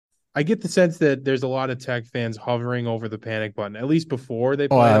I get the sense that there's a lot of Tech fans hovering over the panic button, at least before they Oh,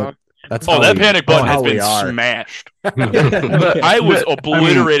 play Hawks. that's Oh, how that we panic that's button has how been we are. smashed. Okay. I was I mean,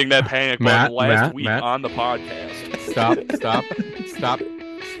 obliterating that panic button last week Matt, on the podcast. stop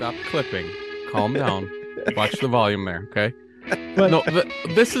clipping. Calm down. Watch the volume there, okay? But No,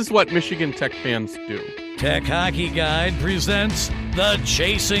 this is what Michigan Tech fans do. Tech Hockey Guide presents the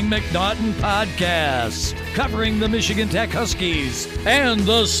Chasing McNaughton podcast, covering the Michigan Tech Huskies and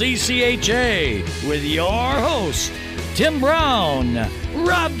the CCHA with your host, Tim Brown,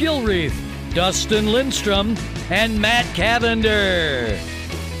 Rob Gilreath, Dustin Lindstrom, and Matt Cavender.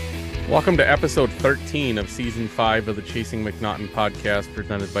 Welcome to episode 13 of season 5 of the Chasing McNaughton podcast,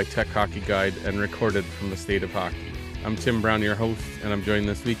 presented by Tech Hockey Guide and recorded from the state of hockey. I'm Tim Brown, your host, and I'm joined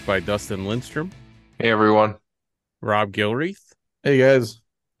this week by Dustin Lindstrom, Hey, everyone. Rob Gilreath, Hey guys.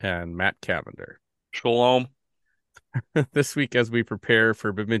 and Matt Cavender. Shalom. This week, as we prepare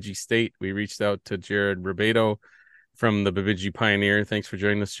for Bemidji State, we reached out to Jared Rubado from the Bemidji Pioneer. Thanks for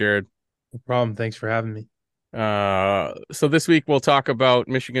joining us, Jared. no problem. Thanks for having me. So this week we'll talk about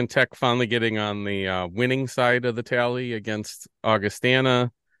Michigan Tech finally getting on the winning side of the tally against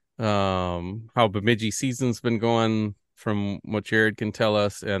Augustana, how Bemidji season's been going from what Jared can tell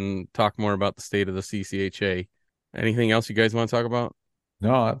us, and talk more about the state of the CCHA. Anything else you guys want to talk about?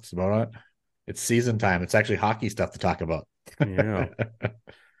 No, that's about it. It's season time. It's actually hockey stuff to talk about. Yeah.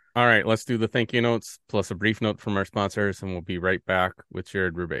 All right, let's do the thank you notes plus a brief note from our sponsors, and we'll be right back with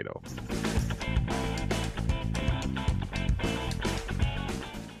Jared Rubado.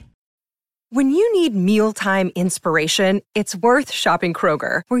 When you need mealtime inspiration, it's worth shopping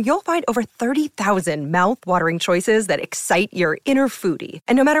Kroger, where you'll find over 30,000 mouth-watering choices that excite your inner foodie.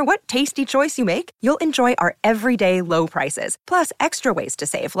 And no matter what tasty choice you make, you'll enjoy our everyday low prices, plus extra ways to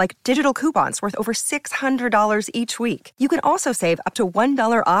save, like digital coupons worth over $600 each week. You can also save up to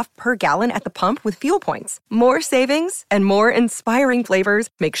 $1 off per gallon at the pump with fuel points. More savings and more inspiring flavors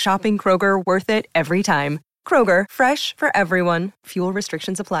make shopping Kroger worth it every time. Kroger, fresh for everyone. Fuel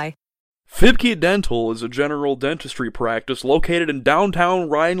restrictions apply. Fibke Dental is a general dentistry practice located in downtown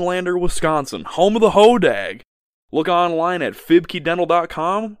Rhinelander, Wisconsin, home of the Hodag. Look online at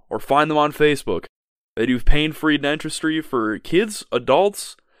fibkedental.com or find them on Facebook. They do pain-free dentistry for kids,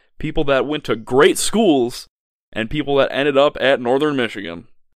 adults, people that went to great schools, and people that ended up at Northern Michigan.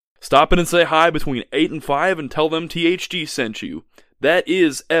 Stop in and say hi between 8 and 5 and tell them THG sent you. That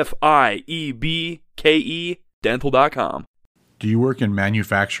is FIEBKE dental.com. Do you work in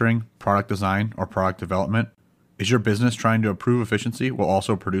manufacturing, product design, or product development? Is your business trying to improve efficiency while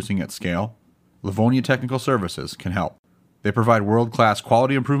also producing at scale? Livonia Technical Services can help. They provide world-class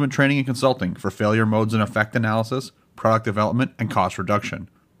quality improvement training and consulting for failure modes and effect analysis, product development, and cost reduction.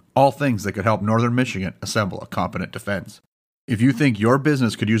 All things that could help Northern Michigan assemble a competent defense. If you think your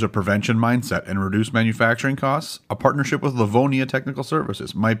business could use a prevention mindset and reduce manufacturing costs, a partnership with Livonia Technical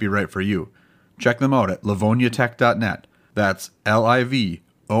Services might be right for you. Check them out at livoniatech.net. That's LIVONIA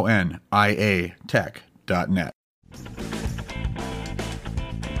tech.net.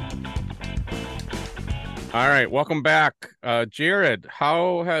 All right, welcome back. Jared,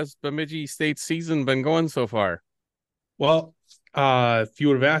 how has Bemidji State's season been going so far? Well, if you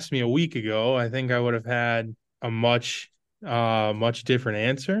would have asked me a week ago, I think I would have had a much different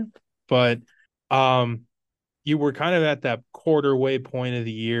answer. But you were kind of at that quarter way point of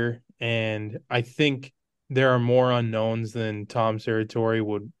the year, and I think there are more unknowns than Tom Serratori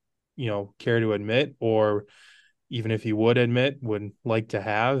would, care to admit, or even if he would admit, would like to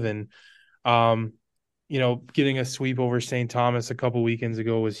have. And, getting a sweep over St. Thomas a couple weekends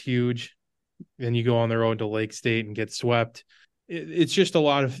ago was huge. Then you go on the road to Lake State and get swept. It's just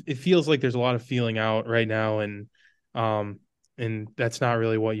it feels like there's a lot of feeling out right now. And that's not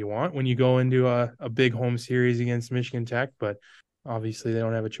really what you want when you go into a big home series against Michigan Tech, but obviously they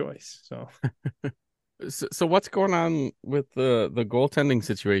don't have a choice. So what's going on with the goaltending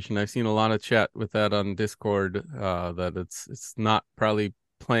situation? I've seen a lot of chat with that on Discord, that it's not probably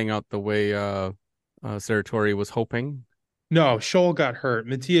playing out the way Serratori was hoping. No, Scholl got hurt.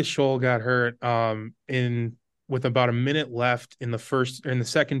 Matthias Scholl got hurt with about a minute left in the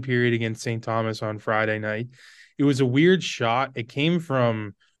second period against St. Thomas on Friday night. It was a weird shot. It came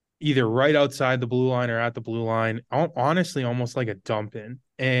from either right outside the blue line or at the blue line. Honestly, almost like a dump in.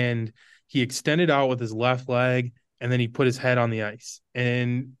 And he extended out with his left leg, and then he put his head on the ice.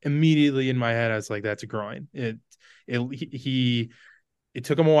 And immediately in my head, I was like, that's a groin. It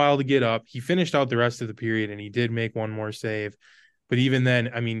took him a while to get up. He finished out the rest of the period, and he did make one more save. But even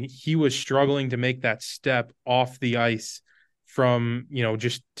then, I mean, he was struggling to make that step off the ice from,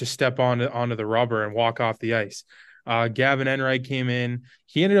 just to step onto the rubber and walk off the ice. Gavin Enright came in.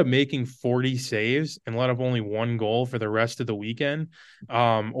 He ended up making 40 saves and let up only one goal for the rest of the weekend,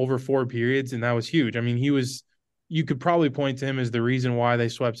 over 4 periods, and that was huge. I mean, you could probably point to him as the reason why they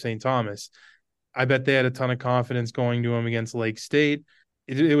swept St. Thomas. I bet they had a ton of confidence going to him against Lake State.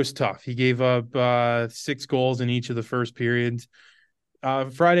 It was tough. He gave up 6 goals in each of the first periods.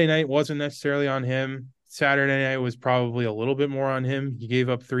 Friday night wasn't necessarily on him. Saturday night was probably a little bit more on him. He gave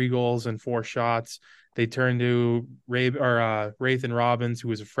up 3 goals and 4 shots. They turned to Rathan Robbins, who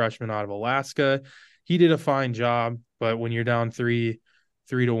was a freshman out of Alaska. He did a fine job, but when you're down 3-1,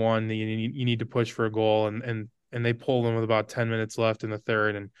 you need to push for a goal, and they pulled him with about 10 minutes left in the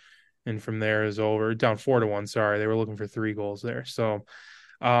third, and from there is over. Down 4-1. Sorry, they were looking for 3 goals there. So,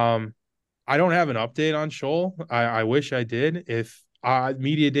 I don't have an update on Scholl. I wish I did. If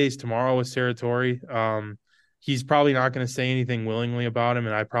media days tomorrow with Saratori, he's probably not going to say anything willingly about him,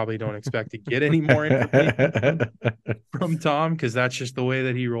 and I probably don't expect to get any more information from Tom, because that's just the way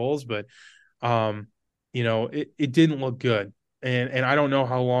that he rolls. But it didn't look good, and I don't know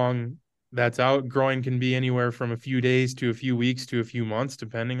how long that's out. Groin can be anywhere from a few days to a few weeks to a few months,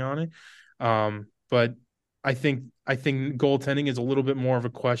 depending on it. But I think goaltending is a little bit more of a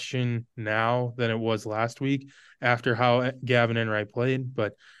question now than it was last week after how Gavin Enright played.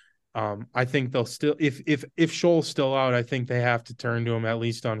 But I think they'll still, if Scholl's still out, I think they have to turn to him at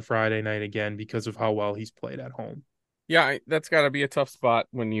least on Friday night again because of how well he's played at home. Yeah, that's got to be a tough spot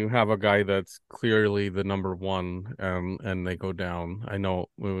when you have a guy that's clearly the number one, and they go down. I know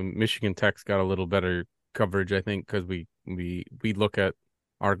when Michigan Tech's got a little better coverage, I think, because we look at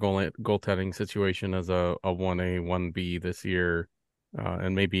our goaltending situation as a 1A, 1B this year,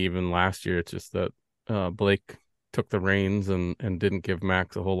 and maybe even last year. It's just that Blake took the reins and didn't give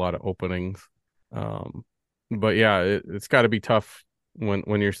Max a whole lot of openings. But yeah, it's got to be tough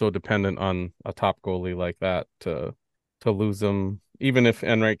when you're so dependent on a top goalie like that to lose him. Even if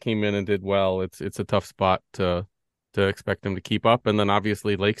Enright came in and did well, it's a tough spot to expect him to keep up. And then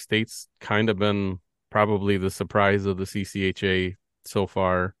obviously Lake State's kind of been probably the surprise of the CCHA so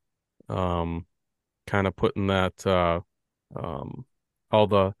far, kind of putting that all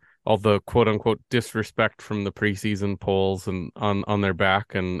the quote unquote disrespect from the preseason polls and on their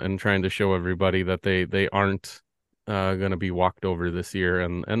back, and trying to show everybody that they aren't going to be walked over this year.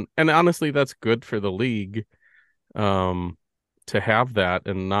 And honestly, that's good for the league, to have that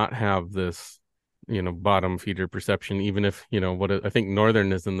and not have this, bottom feeder perception, even if, I think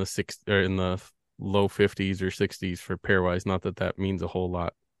Northern is in the low 50s or 60s for pairwise. Not that means a whole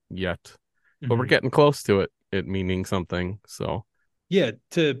lot yet, but we're getting close to it meaning something. So yeah,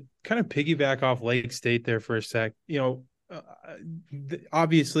 to kind of piggyback off Lake State there for a sec,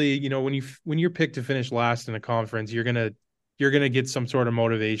 obviously, when you're picked to finish last in a conference, you're gonna get some sort of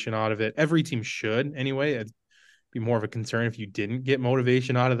motivation out of it. Every team should anyway. It'd be more of a concern if you didn't get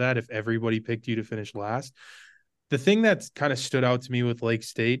motivation out of that, if everybody picked you to finish last. The thing that's kind of stood out to me with Lake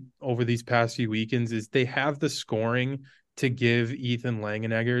State over these past few weekends is they have the scoring to give Ethan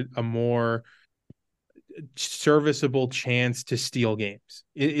Langenegger a more serviceable chance to steal games.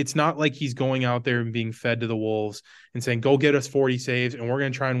 It's not like he's going out there and being fed to the wolves and saying, go get us 40 saves and we're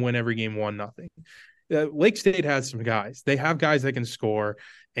going to try and win every game 1-0. Lake State has some guys. They have guys that can score,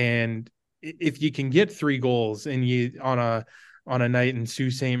 and if you can get 3 goals and you on a night in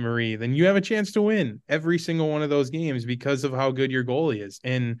Sault Ste. Marie, then you have a chance to win every single one of those games because of how good your goalie is.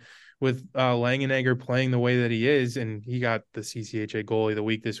 And with Langenegger playing the way that he is, and he got the CCHA goalie of the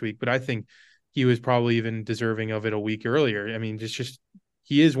week this week, but I think he was probably even deserving of it a week earlier. I mean, just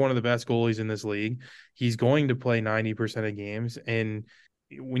he is one of the best goalies in this league. He's going to play 90% of games. And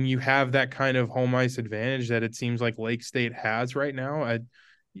when you have that kind of home ice advantage that it seems like Lake State has right now,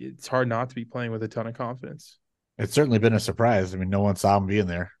 it's hard not to be playing with a ton of confidence. It's certainly been a surprise. I mean, no one saw him being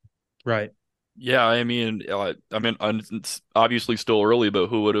there. Right. Yeah, I mean, it's obviously still early, but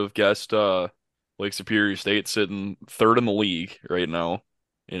who would have guessed Lake Superior State sitting third in the league right now?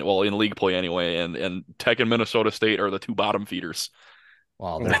 In league play anyway, and Tech and Minnesota State are the 2 bottom feeders.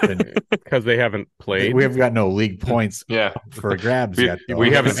 Well, there's been because they haven't played. We haven't got no league points Yeah. for grabs yet. Though.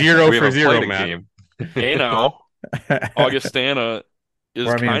 We have 0 We for haven't 0, played a Matt. game. Hey, now Augustana is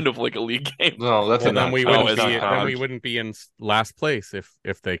Or, I mean- kind of like a league game. No, that's Well, a then we non- wouldn't it's be not then we college. wouldn't be in last place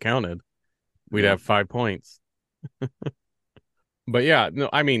if they counted. We'd have 5 points. But yeah, no,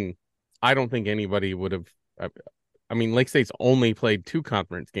 I mean, I don't think anybody would have. I mean, Lake State's only played 2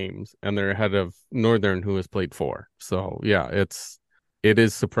 conference games, and they're ahead of Northern, who has played 4. So yeah, it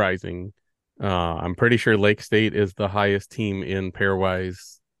is surprising. I'm pretty sure Lake State is the highest team in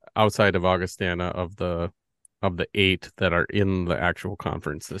pairwise outside of Augustana of the 8 that are in the actual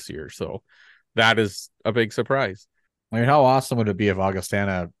conference this year. So that is a big surprise. I mean, how awesome would it be if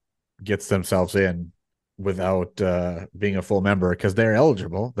Augustana gets themselves in without being a full member because they're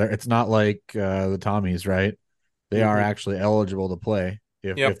eligible. It's not like the Tommies, right? They are Mhm. actually eligible to play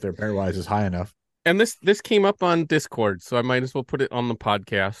Yep. if their pairwise is high enough. And this came up on Discord, so I might as well put it on the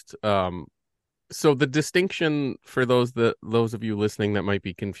podcast. So the distinction for those of you listening that might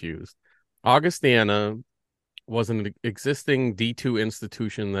be confused, Augustana was an existing D2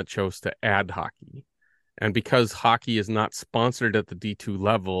 institution that chose to add hockey. And because hockey is not sponsored at the D2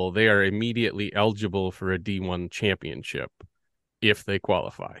 level, they are immediately eligible for a D1 championship if they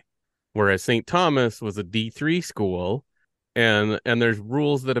qualify. Whereas St. Thomas was a D3 school, and there's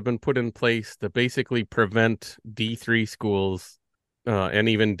rules that have been put in place to basically prevent D3 schools and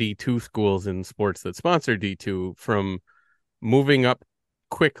even D2 schools in sports that sponsor D2 from moving up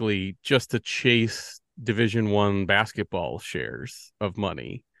quickly just to chase Division 1 basketball shares of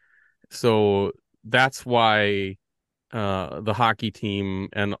money. So that's why the hockey team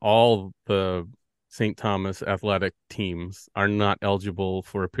and all the St. Thomas athletic teams are not eligible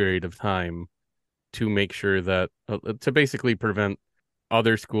for a period of time to make sure that to basically prevent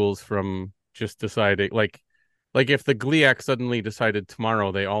other schools from just deciding like if the GLIAC suddenly decided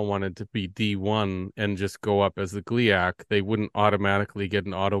tomorrow they all wanted to be D1 and just go up as the GLIAC, they wouldn't automatically get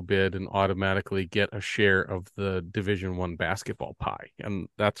an auto bid and automatically get a share of the Division 1 basketball pie. And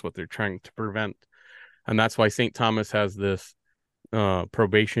that's what they're trying to prevent. And that's why St. Thomas has this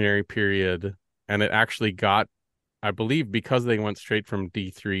probationary period. And it actually got, I believe, because they went straight from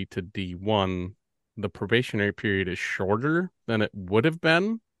D3 to D1, the probationary period is shorter than it would have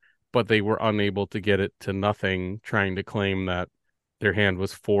been, but they were unable to get it to nothing, trying to claim that their hand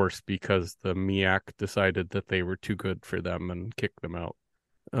was forced because the MIAC decided that they were too good for them and kicked them out.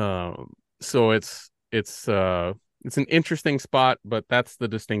 So it's an interesting spot, but that's the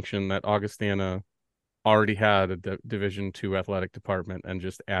distinction that Augustana already had a Division 2 athletic department and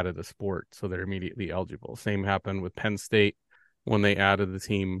just added a sport, so they're immediately eligible. Same happened with Penn State when they added the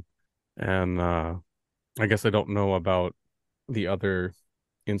team, and I guess I don't know about the other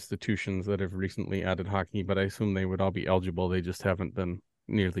institutions that have recently added hockey, but I assume they would all be eligible. They just haven't been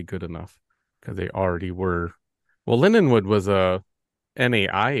nearly good enough because they already were. Well, Lindenwood was a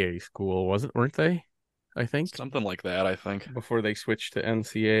NAIA school, weren't they? I think Something like that, I think. before they switched to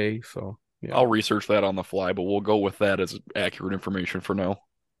NCA. So yeah. I'll research that on the fly, but we'll go with that as accurate information for now.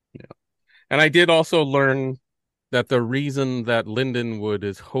 Yeah. And I did also learn that the reason that Lindenwood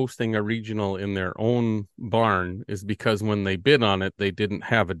is hosting a regional in their own barn is because when they bid on it, they didn't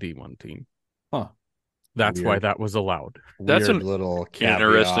have a D1 team. Huh. That's why Weird. that was allowed. That's Weird an little caveat.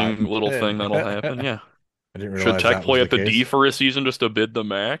 interesting little thing that'll happen. Yeah. I didn't Should realize Tech that was play the at the D case. for a season just to bid the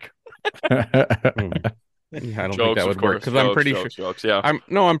MAC? Yeah, I don't think Jokes, that of would work course. because I'm Jokes, pretty jokes, sure jokes. Yeah.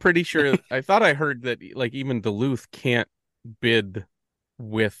 I'm pretty sure I thought I heard that like even Duluth can't bid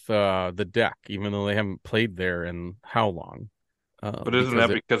with the deck, even though they haven't played there in how long. But isn't that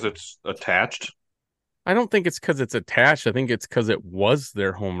because it's attached? I don't think it's because it's attached. I think it's because it was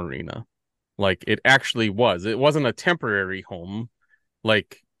their home arena. Like it actually was. It wasn't a temporary home.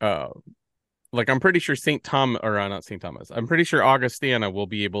 Like I'm pretty sure St. Tom or not St. Thomas. I'm pretty sure Augustana will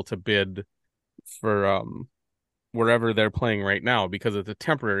be able to bid for wherever they're playing right now because it's a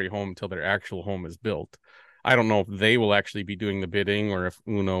temporary home until their actual home is built. I don't know if they will actually be doing the bidding or if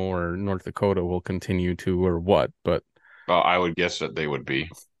Uno or North Dakota will continue to or what, but I would guess that they would be.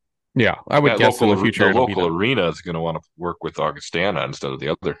 yeah, I would guess in the future the it'll be local done. arena is going to want to work with Augustana instead of the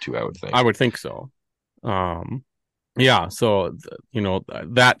other two, I would think. I would think so. Yeah, so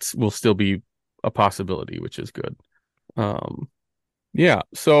that will still be a possibility, which is good. Yeah.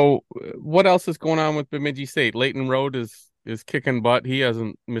 So what else is going on with Bemidji State? Leighton Road is kicking butt. He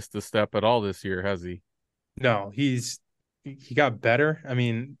hasn't missed a step at all this year, has he? No, he got better. I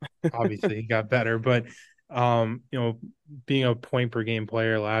mean, obviously he got better, but being a point per game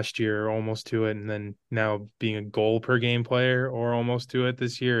player last year, almost to it, and then now being a goal per game player or almost to it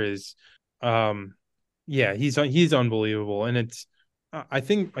this year is yeah, he's unbelievable. And it's I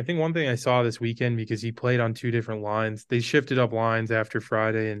think one thing I saw this weekend, because he played on two different lines, they shifted up lines after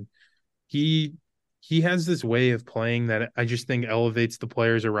Friday, and he he has this way of playing that I just think elevates the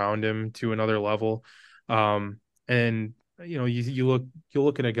players around him to another level. And you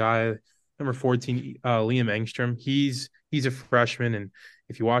look at a guy number 14, Liam Engstrom. He's a freshman, and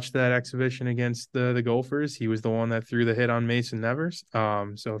if you watch that exhibition against the Gophers, he was the one that threw the hit on Mason Nevers.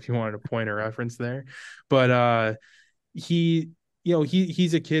 So if you wanted a point of reference there, but he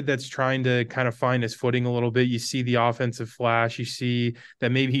he's a kid that's trying to kind of find his footing a little bit. You see the offensive flash. You see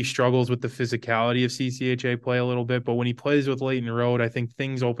that maybe he struggles with the physicality of CCHA play a little bit, but when he plays with Leighton Road, I think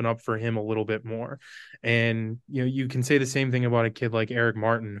things open up for him a little bit more. And you can say the same thing about a kid like Eric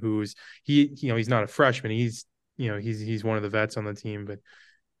Martin, who's he's not a freshman. He's one of the vets on the team, but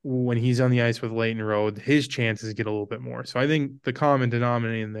when he's on the ice with Leighton Road, his chances get a little bit more. So I think the common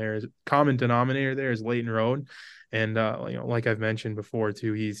denominator there is Leighton Road. And like I've mentioned before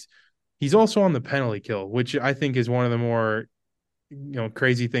too, he's also on the penalty kill, which I think is one of the more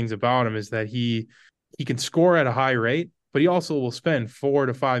crazy things about him, is that he can score at a high rate, but he also will spend 4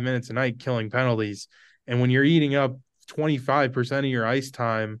 to 5 minutes a night killing penalties. And when you're eating up 25% of your ice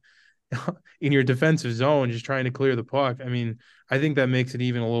time in your defensive zone, just trying to clear the puck, I mean, I think that makes it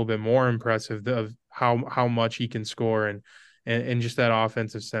even a little bit more impressive of how much he can score and just that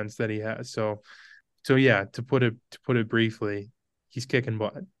offensive sense that he has. So yeah, to put it briefly, he's kicking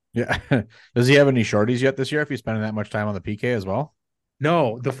butt. Yeah. Does he have any shorties yet this year if he's spending that much time on the PK as well?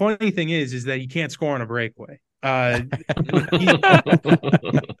 No, the funny thing is that he can't score on a breakaway. When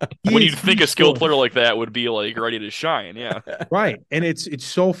you'd think a skilled player like that would be like ready to shine, yeah. Right. And it's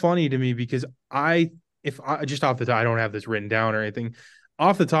so funny to me because if I just off the top, I don't have this written down or anything.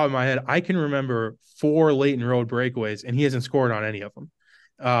 Off the top of my head, I can remember 4 Leighton Road breakaways, and he hasn't scored on any of them.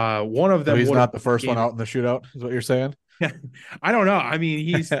 One of them. So he's not the first one out in the shootout, is what you're saying? I don't know. I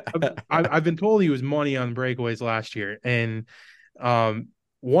mean, I've been told he was money on breakaways last year, and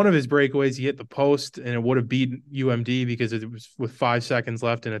one of his breakaways, he hit the post, and it would have beaten UMD because it was with 5 seconds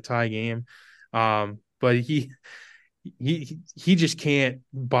left in a tie game. But he just can't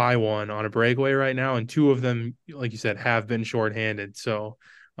buy one on a breakaway right now, and 2 of them, like you said, have been shorthanded. So,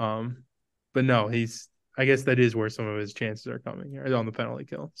 but no, I guess that is where some of his chances are coming here on the penalty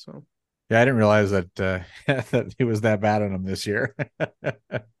kill. So, yeah, I didn't realize that that he was that bad on him this year.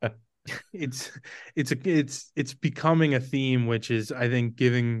 it's becoming a theme, which is, I think,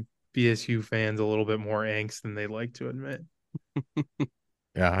 giving BSU fans a little bit more angst than they'd like to admit.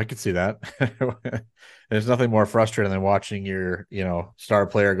 Yeah, I could see that. There's nothing more frustrating than watching your, star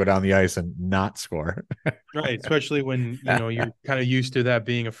player go down the ice and not score. Right, especially when you're kind of used to that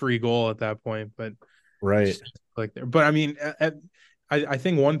being a free goal at that point. But right, like there. But I mean, I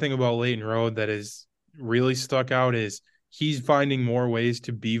think one thing about Leighton Road that is really stuck out is he's finding more ways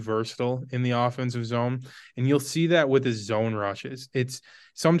to be versatile in the offensive zone, and you'll see that with his zone rushes. It's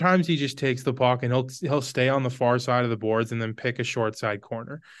sometimes he just takes the puck and he'll stay on the far side of the boards and then pick a short side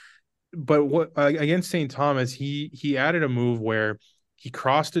corner. But what against St. Thomas, he added a move where he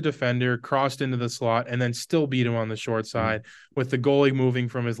crossed a defender, crossed into the slot, and then still beat him on the short side with the goalie moving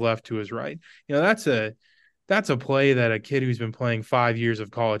from his left to his right. That's a play that a kid who's been playing 5 years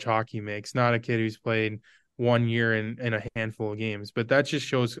of college hockey makes, not a kid who's played 1 year in a handful of games. But that just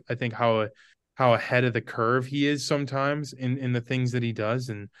shows, I think, how ahead of the curve he is sometimes in the things that he does.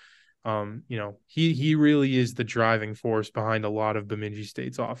 And he really is the driving force behind a lot of Bemidji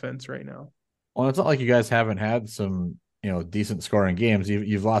State's offense right now. Well, it's not like you guys haven't had some decent scoring games.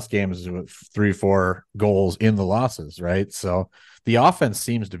 You've lost games with 3-4 goals in the losses, right? So the offense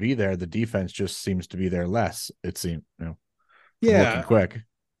seems to be there. The defense just seems to be there less, it seems, looking quick.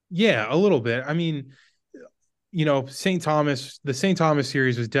 Yeah, a little bit. I mean, the St. Thomas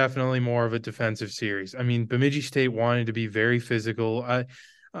series was definitely more of a defensive series. I mean, Bemidji State wanted to be very physical.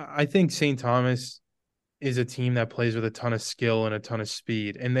 I think St. Thomas is a team that plays with a ton of skill and a ton of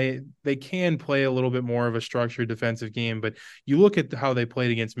speed, and they can play a little bit more of a structured defensive game. But you look at how they played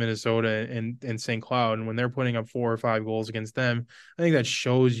against Minnesota and St. Cloud, and when they're putting up 4 or 5 goals against them, I think that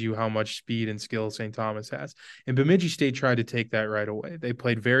shows you how much speed and skill St. Thomas has. And Bemidji State tried to take that right away. They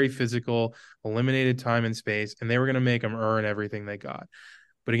played very physical, eliminated time and space, and they were going to make them earn everything they got.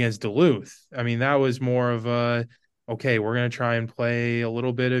 But against Duluth, I mean, that was more of a, okay, we're going to try and play a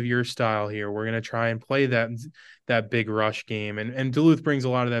little bit of your style here. We're going to try and play that big rush game. And Duluth brings a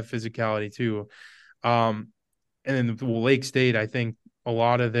lot of that physicality too. And then Lake State, I think a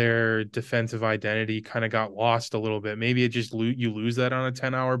lot of their defensive identity kind of got lost a little bit. Maybe it just you lose that on a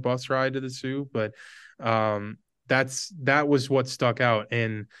 10-hour bus ride to the Sioux, but that was what stuck out.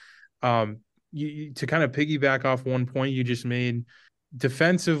 And to kind of piggyback off one point you just made,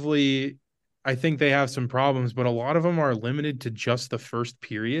 defensively, I think they have some problems, but a lot of them are limited to just the first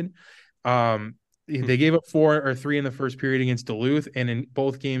period. They gave up 4 or 3 in the first period against Duluth, and in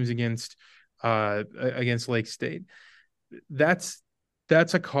both games against Lake State. That's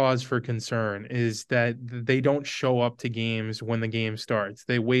a cause for concern, is that they don't show up to games when the game starts.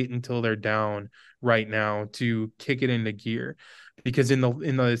 They wait until they're down right now to kick it into gear, because in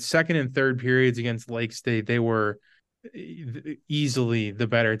the second and third periods against Lake State, they were easily the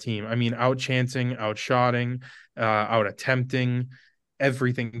better team. I mean, out chancing, out shotting, out attempting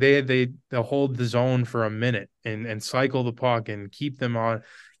everything. They'll hold the zone for a minute and cycle the puck and keep them on,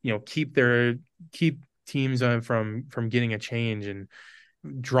 keep teams from getting a change and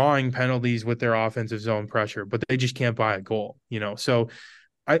drawing penalties with their offensive zone pressure, but they just can't buy a goal. So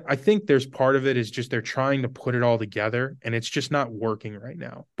I think there's part of it is just they're trying to put it all together and it's just not working right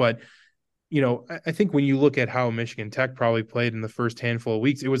now. But I think when you look at how Michigan Tech probably played in the first handful of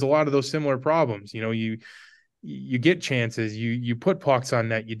weeks, it was a lot of those similar problems. You get chances, you put pucks on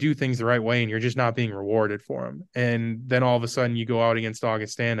net, you do things the right way, and you're just not being rewarded for them. And then all of a sudden, you go out against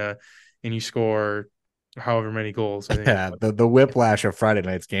Augustana, and you score however many goals. I think. Yeah, the whiplash of Friday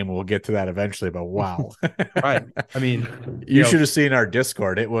night's game. We'll get to that eventually, but wow. Right. I mean, you should have seen our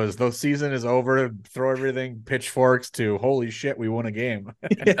Discord. It was the season is over, throw everything pitchforks to holy shit, we won a game.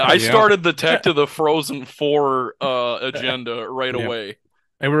 I started the Tech to the Frozen 4 agenda right away.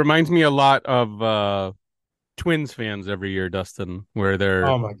 It reminds me a lot of Twins fans every year, Dustin, where they're,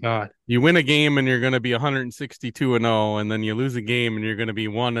 oh my God, you win a game and you're going to be 162-0, and then you lose a game and you're going to be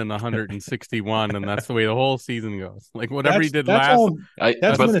 1-161, and that's the way the whole season goes. Like whatever you did last,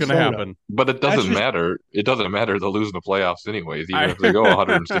 that's what's going to happen. But it doesn't matter. It doesn't matter. They'll lose in the playoffs anyways, even if they go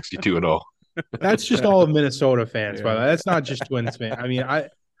 162-0. That's just all of Minnesota fans, by the way. That's not just Twins fans. I mean,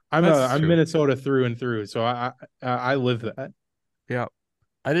 I'm Minnesota through and through, so I live that. Yeah.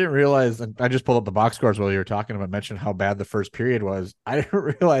 I didn't realize. I just pulled up the box scores while you were talking about mentioned how bad the first period was. I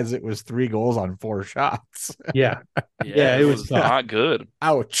didn't realize it was 3 goals on 4 shots. Yeah, it was not good.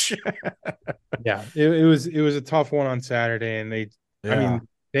 Ouch. Yeah, it was a tough one on Saturday, and I mean,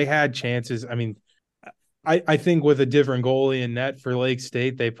 they had chances. I mean, I think with a different goalie in net for Lake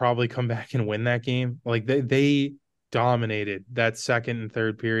State, they probably come back and win that game. Like they dominated that second and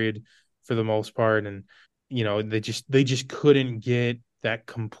third period for the most part, and they just couldn't get that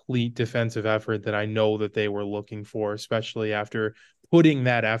complete defensive effort that I know that they were looking for, especially after putting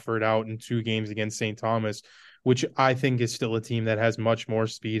that effort out in 2 games against St. Thomas, which I think is still a team that has much more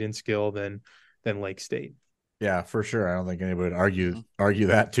speed and skill than Lake State. Yeah, for sure. I don't think anybody would argue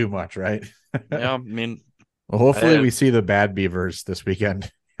that too much, right? Yeah, I mean, well, hopefully we see the Bad Beavers this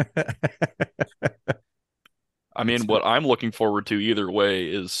weekend. I mean, what I'm looking forward to either way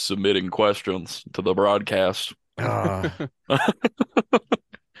is submitting questions to the broadcast.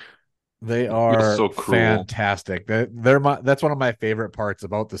 They are so cool. Fantastic. That's one of my favorite parts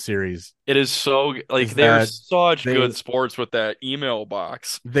about the series. It is so they're such good sports with that email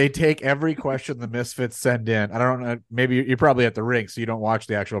box. They take every question the Misfits send in. I don't know. Maybe you're probably at the rink, so you don't watch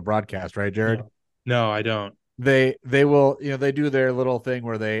the actual broadcast, right, Jared? No, I don't. They will, they do their little thing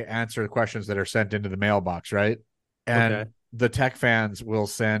where they answer the questions that are sent into the mailbox, right? And the Tech fans will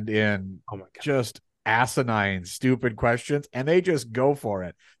send in just asinine, stupid questions, and they just go for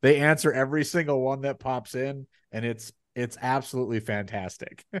it. They answer every single one that pops in, and it's absolutely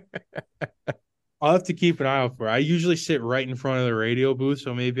fantastic. I'll have to keep an eye out for it. I usually sit right in front of the radio booth,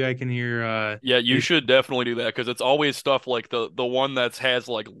 so maybe I can hear. Yeah, you should definitely do that because it's always stuff like the one that has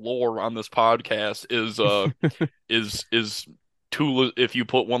like lore on this podcast is two. If you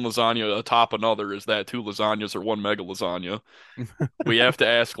put one lasagna atop another, is that 2 lasagnas or 1 mega lasagna? We have to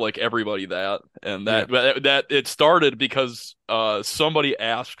ask like everybody that, and that it started because somebody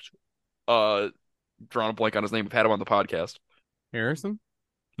asked drawing a blank on his name. We've had him on the podcast. Harrison?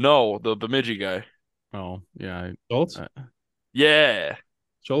 No, the Bemidji guy. Oh, yeah. Schultz? Yeah.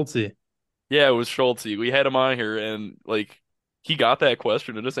 Schultzy. Yeah, it was Schultz. We had him on here, and like he got that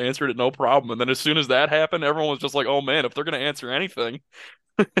question and just answered it no problem. And then as soon as that happened, everyone was just like, "Oh man, if they're gonna answer anything."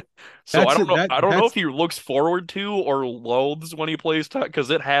 So I don't know. I don't know if he looks forward to or loathes when he plays because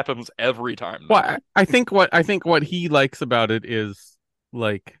it happens every time. Well, I think what he likes about it is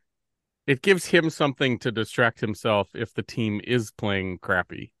like it gives him something to distract himself if the team is playing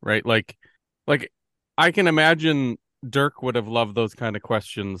crappy, right? Like I can imagine Dirk would have loved those kind of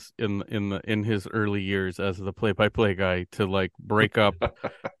questions in his early years as the play-by-play guy to like break up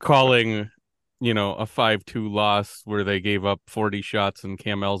calling, a 5-2 loss where they gave up 40 shots and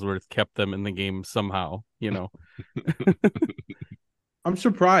Cam Ellsworth kept them in the game somehow, I'm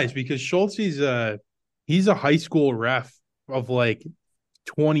surprised because Schultz he's a high school ref of like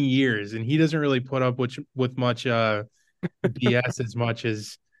 20 years and he doesn't really put up with much BS as much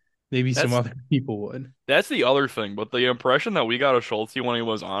as maybe some other people would. That's the other thing, but the impression that we got of Schultz when he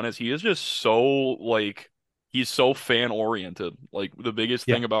was on is he is just so he's so fan oriented. Like the biggest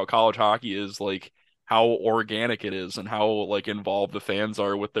thing about college hockey is like how organic it is and how like involved the fans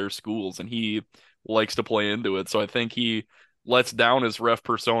are with their schools, and he likes to play into it. So I think he lets down his ref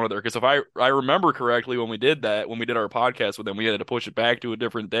persona there. Because if I remember correctly, when we did our podcast with him, we had to push it back to a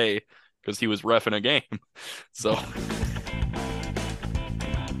different day because he was reffing a game. So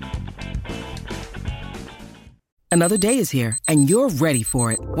Another day is here, and you're ready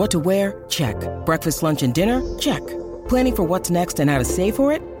for it. What to wear? Check. Breakfast, lunch, and dinner? Check. Planning for what's next and how to save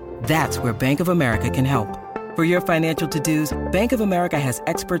for it? That's where Bank of America can help. For your financial to-dos, Bank of America has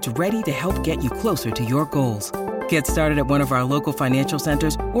experts ready to help get you closer to your goals. Get started at one of our local financial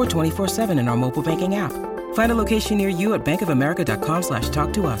centers or 24/7 in our mobile banking app. Find a location near you at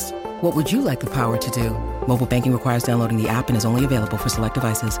bankofamerica.com/talktous. What would you like the power to do? Mobile banking requires downloading the app and is only available for select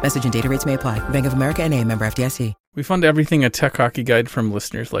devices. Message and data rates may apply. Bank of America N.A., member FDIC. We fund everything a Tech Hockey Guide from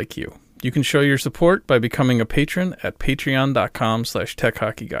listeners like you. You can show your support by becoming a patron at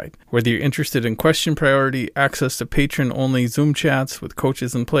patreon.com/techhockeyguide. Whether you're interested in question priority, access to patron-only Zoom chats with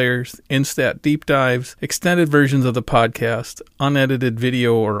coaches and players, in-stat deep dives, extended versions of the podcast, unedited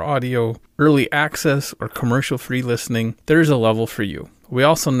video or audio, early access, or commercial-free listening, there's a level for you. We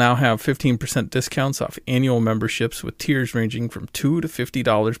also now have 15% discounts off annual memberships with tiers ranging from $2 to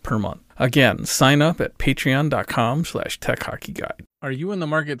 $50 per month. Again, sign up at patreon.com/techhockeyguide. Are you in the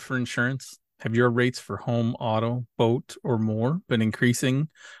market for insurance? Have your rates for home, auto, boat, or more been increasing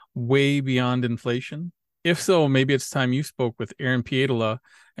way beyond inflation? If so, maybe it's time you spoke with Aaron Pietola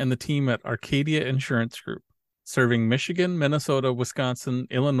and the team at Arcadia Insurance Group, serving Michigan, Minnesota, Wisconsin,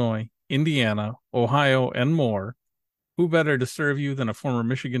 Illinois, Indiana, Ohio, and more. Who better to serve you than a former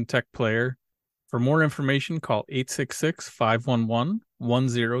Michigan Tech player? For more information, call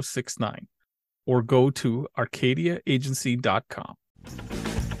 866-511-1069 or go to arcadiaagency.com.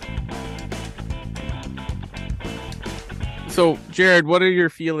 So, Jared, what are your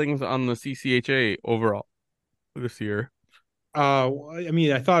feelings on the CCHA overall this year? I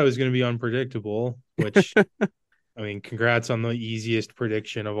mean, I thought it was going to be unpredictable, which, I mean, congrats on the easiest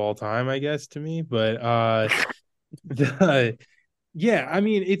prediction of all time, I guess, to me. But yeah, I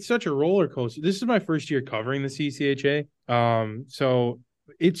mean, it's such a roller coaster. This is my first year covering the CCHA. So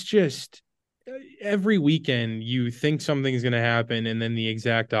it's just every weekend you think something's going to happen and then the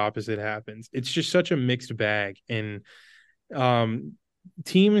exact opposite happens. It's just such a mixed bag. And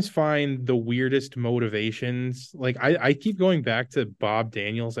teams find the weirdest motivations. Like I keep going back to Bob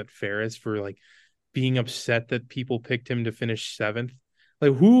Daniels at Ferris for like being upset that people picked him to finish 7th.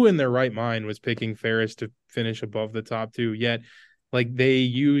 Like, who in their right mind was picking Ferris to finish above the top 2? Yet, like, they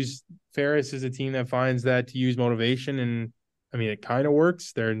use Ferris as a team that finds that to use motivation, and I mean, it kind of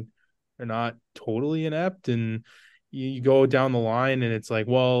works. They're not totally inept, and you go down the line, and it's like,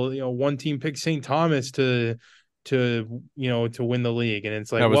 well, one team picked St. Thomas to win the league, and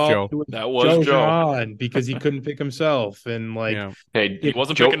it's like, that was Joe. That was Joe John, because he couldn't pick himself, and like, Yeah. Hey, he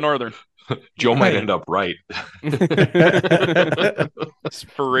wasn't picking Northern. Joe might end up right.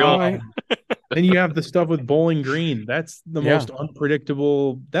 For real. Then you have the stuff with Bowling Green. That's the most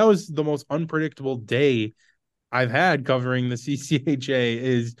unpredictable. That was the most unpredictable day I've had covering the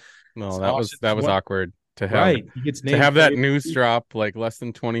CCHA. That was awkward to have. Right. He gets to have that news drop like less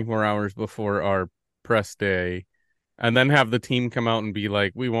than 24 hours before our press day, and then have the team come out and be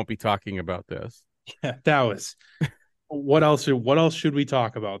like, "We won't be talking about this." Yeah, that was. What else should we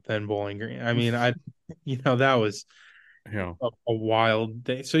talk about then, Bowling Green? I mean, that was a wild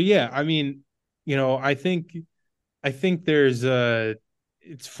day. So yeah, I mean, I think there's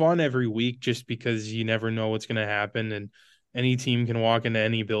it's fun every week just because you never know what's going to happen, and any team can walk into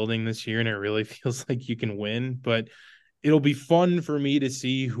any building this year and it really feels like you can win. But it'll be fun for me to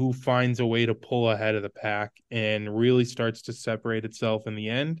see who finds a way to pull ahead of the pack and really starts to separate itself in the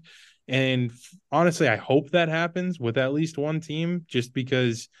end. And honestly, I hope that happens with at least one team, just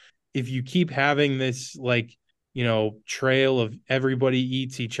because if you keep having this, like, trail of everybody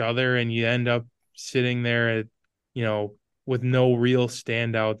eats each other and you end up sitting there at, with no real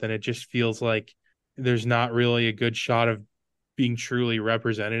standout, then it just feels like there's not really a good shot of being truly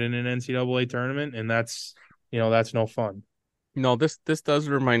represented in an NCAA tournament. And that's no fun. No, this does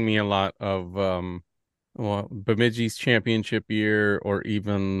remind me a lot of Bemidji's championship year, or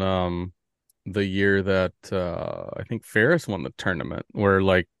even the year that I think Ferris won the tournament, where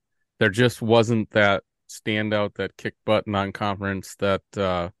like there just wasn't that standout, that kick butt non-conference that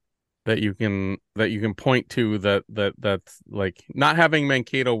you can point to that's like, not having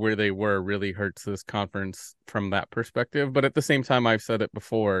Mankato where they were really hurts this conference from that perspective. But at the same time, I've said it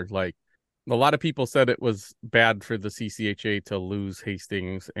before, like, a lot of people said it was bad for the CCHA to lose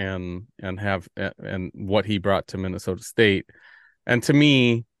Hastings and what he brought to Minnesota State. And to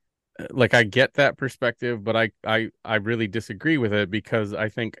me, like, I get that perspective, but I really disagree with it, because I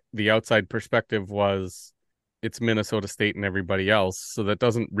think the outside perspective was it's Minnesota State and everybody else. So that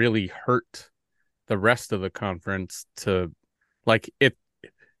doesn't really hurt the rest of the conference to like it.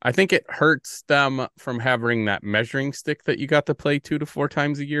 I think it hurts them from having that measuring stick that you got to play 2 to 4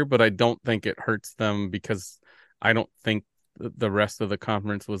 times a year, but I don't think it hurts them because I don't think the rest of the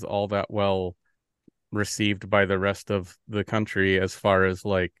conference was all that well received by the rest of the country as far as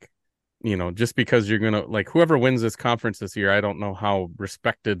like, just because you're going to like whoever wins this conference this year, I don't know how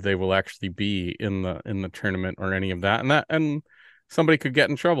respected they will actually be in the tournament or any of that. And somebody could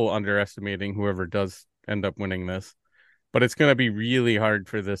get in trouble underestimating whoever does end up winning this. But it's going to be really hard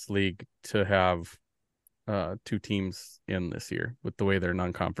for this league to have 2 teams in this year with the way their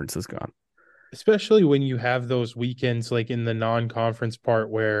non-conference has gone. Especially when you have those weekends like in the non-conference part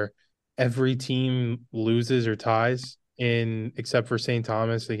where every team loses or ties except for St.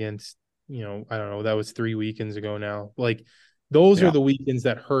 Thomas against, I don't know, that was 3 weekends ago now. Like those are the weekends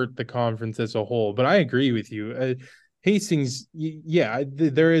that hurt the conference as a whole. But I agree with you. Hastings,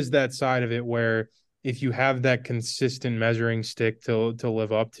 there is that side of it where if you have that consistent measuring stick to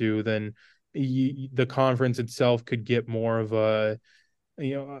live up to, then the conference itself could get more of a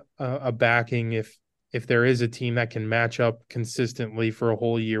backing if there is a team that can match up consistently for a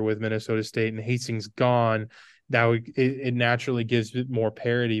whole year with Minnesota State and Hastings gone. Now it naturally gives it more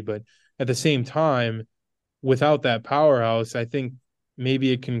parity, but at the same time, without that powerhouse, I think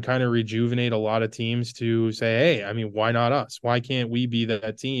maybe it can kind of rejuvenate a lot of teams to say, hey, I mean, why not us? Why can't we be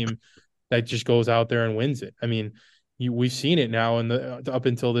that team that just goes out there and wins it? I mean, we've seen it now up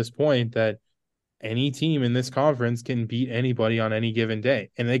until this point that any team in this conference can beat anybody on any given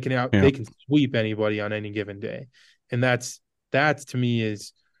day, and they can sweep anybody on any given day. And that's to me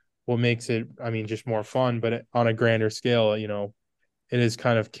is what makes it, I mean, just more fun, but on a grander scale, it is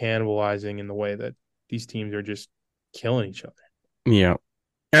kind of cannibalizing in the way that these teams are just killing each other. Yeah.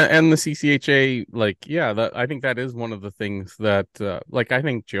 And the CCHA, I think that is one of the things that, I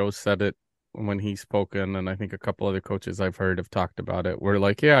think Joe said it when he spoken, and I think a couple other coaches I've heard have talked about it. Where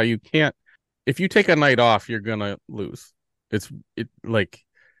you can't, if you take a night off, you're gonna lose. If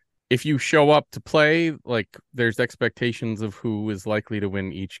you show up to play, there's expectations of who is likely to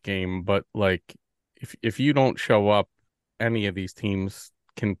win each game, but if you don't show up, any of these teams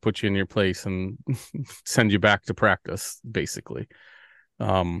can put you in your place and send you back to practice, basically.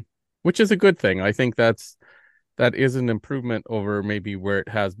 Which is a good thing. I think that is an improvement over maybe where it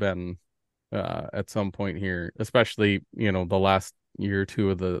has been at some point here, especially the last year or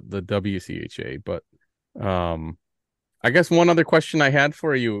two of the WCHA. But I guess one other question I had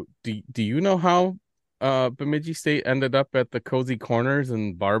for you: do you know how Bemidji State ended up at the Cozy Corners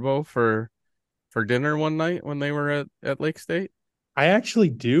in Barbo for dinner one night when they were at Lake State? I actually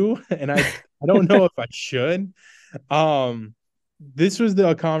do, and I don't know if I should. This was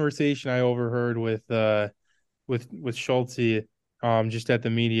the conversation I overheard with Schultze, just at the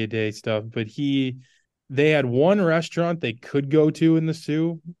media day stuff. But they had one restaurant they could go to in the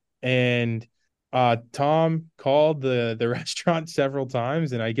Sioux, and Tom called the restaurant several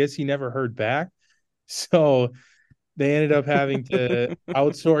times, and I guess he never heard back. So they ended up having to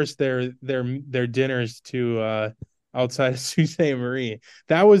outsource their dinners to outside of Sault Ste. Marie.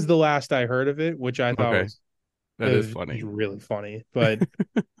 That was the last I heard of it, which I thought is funny, really funny. But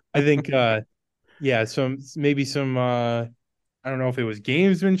I think some I don't know if it was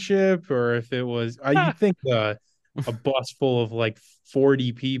gamesmanship or if it was you'd think a bus full of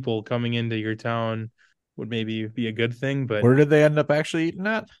 40 people coming into your town would maybe be a good thing. But where did they end up actually eating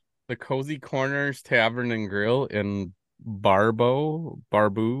at? The Cozy Corners Tavern and Grill in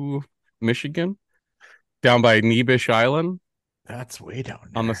Barbu, Michigan, down by Nebish Island. That's way down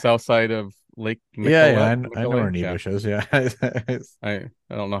there. On the south side of Lake Nicollet. I know where Nebish is. Yeah. I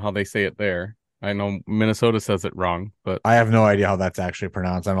don't know how they say it there. I know Minnesota says it wrong, but I have no idea how that's actually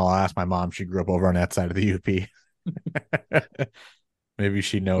pronounced. And I'll ask my mom. She grew up over on that side of the UP. Maybe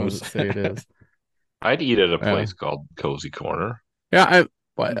she knows. Say it is. I'd eat at a place called Cozy Corner. Yeah,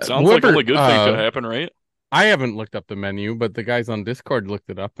 it sounds like only good things could happen, right? I haven't looked up the menu, but the guys on Discord looked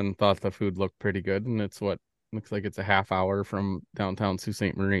it up and thought the food looked pretty good, and it's looks like it's a half hour from downtown Sault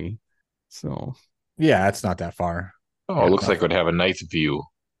Ste. Marie. So yeah, it's not that far. Oh, it looks like it would have a nice view.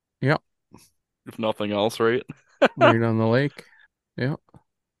 Yep. If nothing else, right? Right on the lake. Yeah.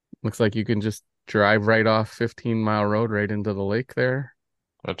 Looks like you can just drive right off 15-mile road right into the lake there.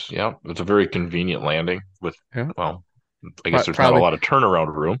 It's a very convenient landing with well, I guess there's probably not a lot of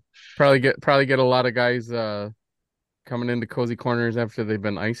turnaround room. Probably get a lot of guys coming into Cozy Corners after they've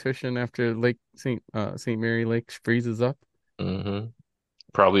been ice fishing after Lake St. Mary Lake freezes up. Mm-hmm.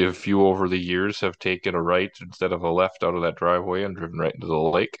 Probably a few over the years have taken a right instead of a left out of that driveway and driven right into the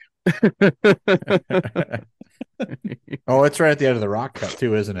lake. Oh, it's right at the end of the rock cut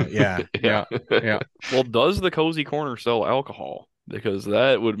too, isn't it? Yeah. Yeah. Yeah. Well, does the Cozy Corner sell alcohol? Because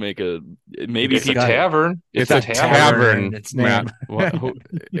that would make maybe It's It's a people. got tavern. It's a a tavern. in tavern, its Matt.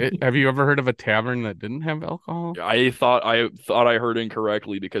 name. Have you ever heard of a tavern that didn't have alcohol? I thought I heard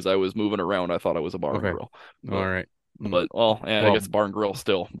incorrectly because I was moving around. I thought it was a bar and Okay. grill, All but right. I Well, guess bar and grill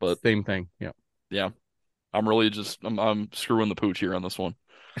still. But same thing. Yeah. yeah, I'm really just I'm screwing the pooch here on this one.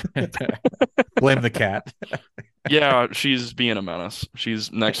 Blame the cat. Yeah, she's being a menace.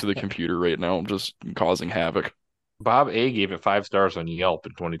 She's next to the computer right now, just causing havoc. Bob A gave it 5 stars on Yelp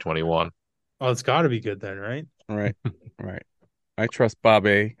in 2021. Oh, it's got to be good then, right? All right. Right. I trust Bob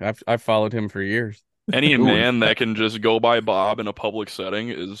A. I've followed him for years. Any Ooh. man that can just go by Bob in a public setting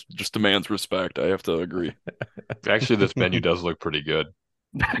is just demands respect. I have to agree. Actually, this menu does look pretty good.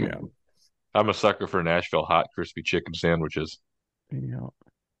 Yeah. I'm a sucker for Nashville hot crispy chicken sandwiches. Yeah.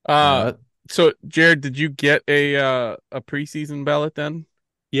 Uh, So Jared, did you get a preseason ballot then?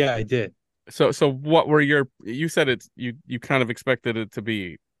 Yeah, I did. So what were you said you kind of expected it to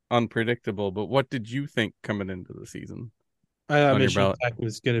be unpredictable, but what did you think coming into the season I thought on your Michigan ballot? Tech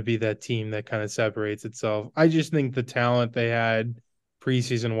was going to be that team that kind of separates itself. I just think the talent they had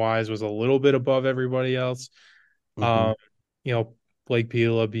preseason wise was a little bit above everybody else. Mhm. You know, Blake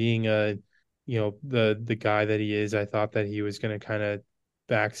Pila being the guy that he is, I thought that he was going to kind of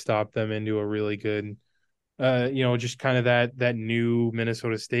backstop them into a really good, just kind of that new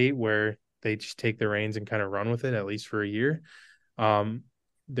Minnesota State where they just take the reins and kind of run with it at least for a year. Um,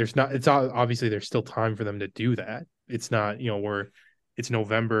 obviously there's still time for them to do that. It's not, it's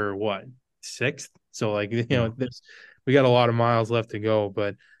November, what, 6th. So like, we got a lot of miles left to go,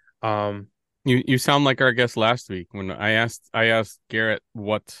 but, You sound like our guest last week when I asked Garrett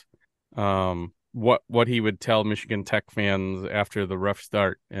what he would tell Michigan Tech fans after the rough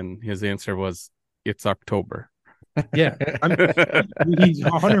start, and his answer was it's October. yeah, he's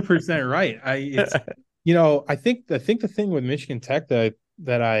 100% right. I think the thing with Michigan Tech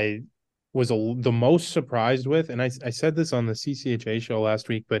that I was the most surprised with, and I said this on the CCHA show last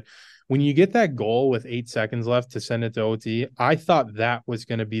week, but when you get that goal with 8 seconds left to send it to OT, I thought that was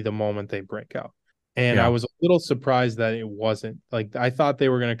going to be the moment they break out. And I Yeah. was a little surprised that it wasn't. Like I thought they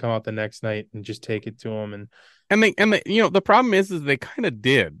were going to come out the next night and just take it to them. And they the problem is they kind of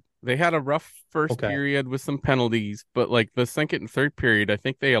did. They had a rough first Okay. period with some penalties, but like the second and third period, I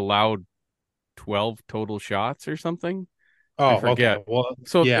think they allowed 12 total shots or something. I Oh, forget. okay. Well,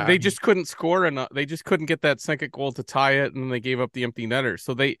 So yeah, they just couldn't score enough. They just couldn't get that second goal to tie it, and they gave up the empty netter.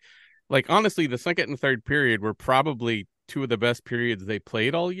 So they, like, honestly, the second and third period were probably two of the best periods they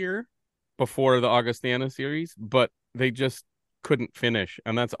played all year before the Augustana series, but they just couldn't finish.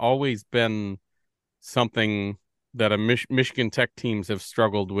 And that's always been something that Michigan Tech teams have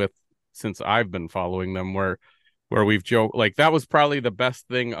struggled with since I've been following them, where we've joked like that was probably the best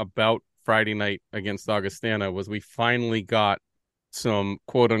thing about Friday night against Augustana was we finally got some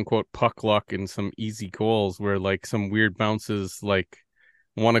quote unquote puck luck and some easy goals where like some weird bounces, like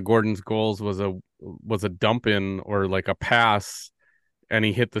one of Gordon's goals was a dump in or like a pass and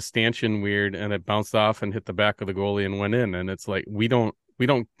he hit the stanchion weird and it bounced off and hit the back of the goalie and went in. And it's like we don't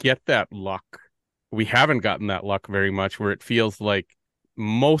get that luck. We haven't gotten that luck very much where it feels like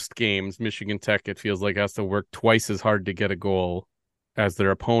most games, Michigan Tech, it feels like has to work twice as hard to get a goal as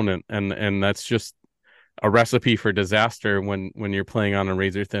their opponent. And that's just a recipe for disaster when you're playing on a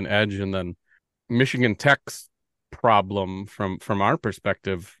razor thin edge. And then Michigan Tech's problem from our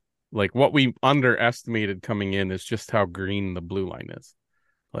perspective, like what we underestimated coming in is just how green the blue line is.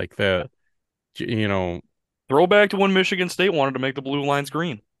 Like Throwback to when Michigan State wanted to make the blue lines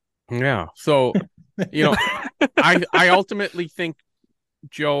green. yeah. So, I ultimately think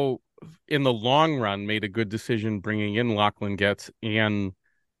Joe, in the long run, made a good decision bringing in Lachlan Getz and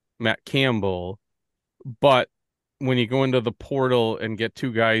Matt Campbell. But when you go into the portal and get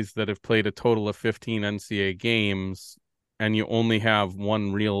two guys that have played a total of 15 NCAA games and you only have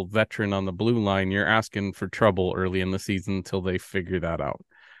one real veteran on the blue line, you're asking for trouble early in the season until they figure that out.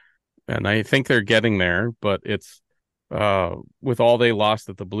 And I think they're getting there, but it's with all they lost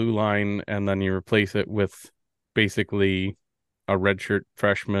at the blue line, and then you replace it with basically a redshirt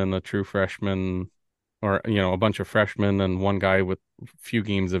freshman, a true freshman, or a bunch of freshmen, and one guy with a few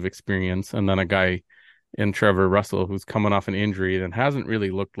games of experience, and then a guy in Trevor Russell who's coming off an injury and hasn't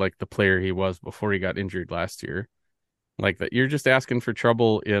really looked like the player he was before he got injured last year. Like that, you're just asking for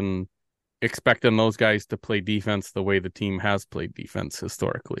trouble in expecting those guys to play defense the way the team has played defense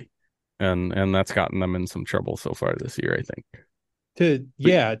historically. And that's gotten them in some trouble so far this year, I think. To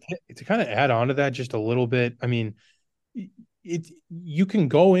kind of add on to that just a little bit. I mean, you can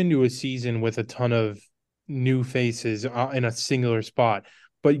go into a season with a ton of new faces in a singular spot.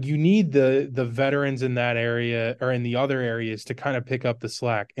 But you need the veterans in that area or in the other areas to kind of pick up the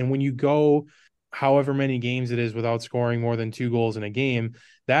slack. And when you go however many games it is without scoring more than 2 goals in a game,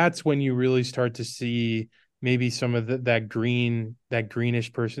 that's when you really start to see maybe some of that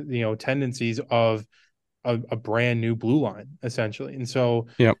greenish person, tendencies of a brand new blue line essentially. And so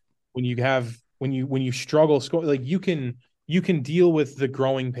Yep. when you struggle score, like you can deal with the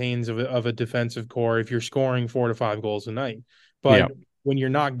growing pains of a defensive core if you're scoring 4 to 5 goals a night. But Yep. when you're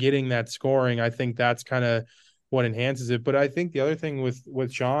not getting that scoring, I think that's kind of what enhances it. But I think the other thing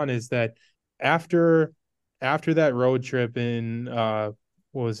with Sean is that after after that road trip in what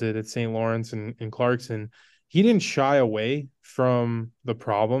was it at St. Lawrence and Clarkson, he didn't shy away from the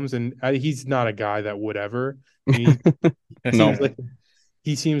problems, and he's not a guy that would ever. I mean, he No. seems like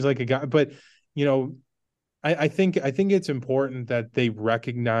he seems like a guy, but you know, I think it's important that they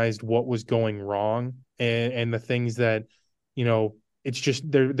recognized what was going wrong and the things that, it's just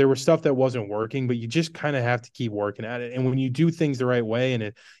there was stuff that wasn't working, but you just kind of have to keep working at it. And when you do things the right way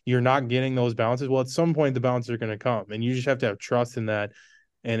and you're not getting those bounces, well, at some point the bounces are going to come, and you just have to have trust in that.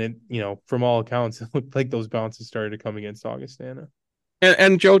 And from all accounts, it looked like those bounces started to come against Augustana.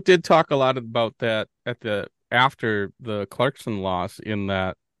 And Joe did talk a lot about that after the Clarkson loss, in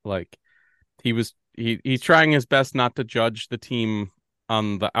that, like, he's trying his best not to judge the team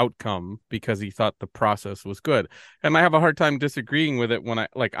on the outcome because he thought the process was good. And I have a hard time disagreeing with it when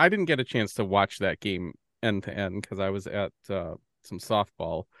I didn't get a chance to watch that game end to end because I was at some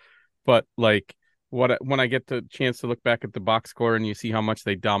softball. But like when I get the chance to look back at the box score and you see how much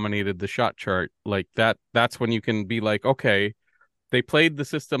they dominated the shot chart, like that's when you can be like, okay, they played the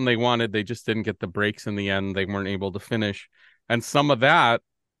system they wanted, they just didn't get the breaks in the end, they weren't able to finish. And some of that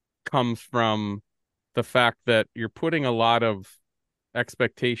comes from the fact that you're putting a lot of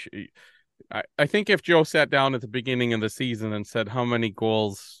expectation. I think if Joe sat down at the beginning of the season and said, how many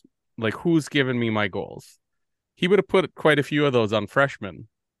goals, like, who's given me my goals, he would have put quite a few of those on freshmen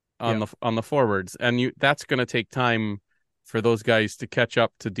on the forwards. And that's going to take time for those guys to catch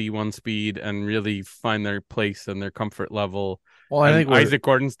up to D1 speed and really find their place and their comfort level. Well, I think Isaac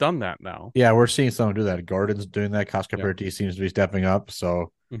Gordon's done that now. Yeah, we're seeing someone do that. Gordon's doing that. Cascaperti seems to be stepping up.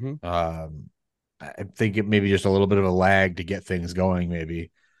 So I think it may be just a little bit of a lag to get things going,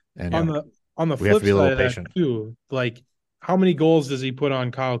 maybe. And on the we have flip to be a little side of that patient too, like, how many goals does he put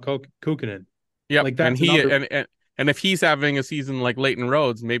on Kyle Kukkonen? Yeah, like that's and if he's having a season like Leighton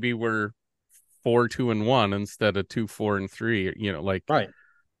Rhodes, maybe we're 4-2-1 instead of 2-4-3. Like, right,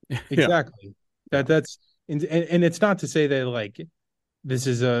 exactly. That's and it's not to say that, like, this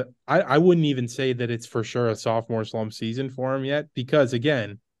is I wouldn't even say that it's for sure a sophomore slump season for him yet, because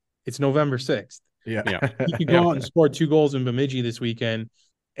again, it's November 6th. Yeah. He could go out and score 2 goals in Bemidji this weekend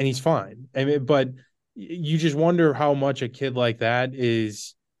and he's fine. I mean, but you just wonder how much a kid like that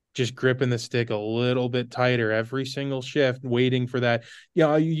is just gripping the stick a little bit tighter every single shift, waiting for that.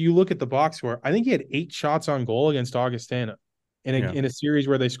 You look at the box score. I think he had 8 shots on goal against Augustana in a series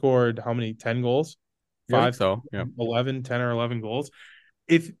where they scored how many? 10 goals? I think so. Yeah. 10 or 11 goals.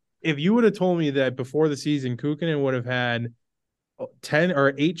 If you would have told me that before the season, Kukkonen would have had 10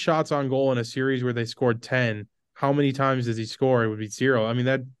 or 8 shots on goal in a series where they scored 10, how many times does he score? It would be 0. I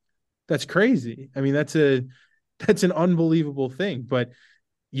mean, that's crazy. I mean, that's an unbelievable thing, but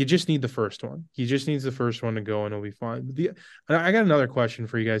you just need the first one. He just needs the first one to go and it'll be fine. I got another question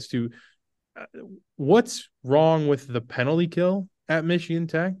for you guys too. What's wrong with the penalty kill at Michigan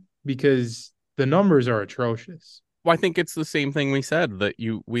Tech? Because the numbers are atrocious. Well, I think it's the same thing we said, that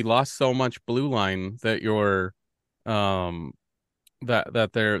we lost so much blue line that you're that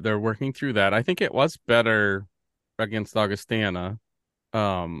they're working through that. I think it was better against Augustana,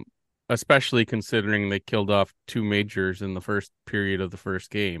 especially considering they killed off 2 majors in the first period of the first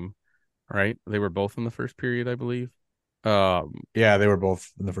game, right? They were both in the first period, I believe. Yeah, they were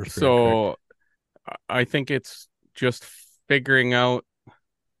both in the first period. So correct. I think it's just figuring out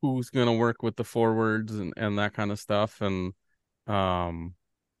who's going to work with the forwards and that kind of stuff, and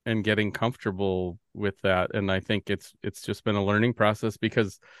getting comfortable with that. And I think it's just been a learning process,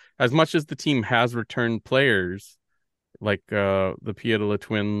 because as much as the team has returned players like the Pietola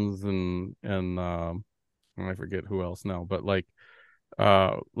twins and I forget who else now, but like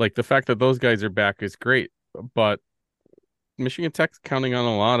the fact that those guys are back is great. But Michigan Tech's counting on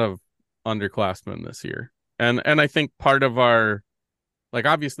a lot of underclassmen this year. And I think part of our, like,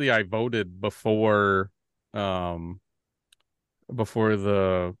 obviously I voted before the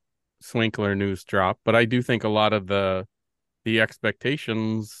Swinkler news dropped, but I do think a lot of the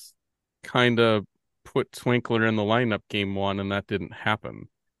expectations kind of put Swinkler in the lineup game 1, and that didn't happen.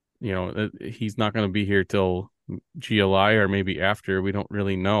 he's not going to be here till GLI or maybe after. We don't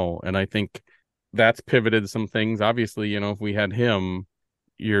really know. And I think that's pivoted some things. Obviously, if we had him,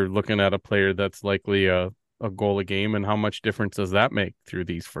 you're looking at a player that's likely a goal a game. And how much difference does that make through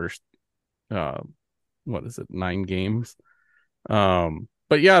these first, 9 games?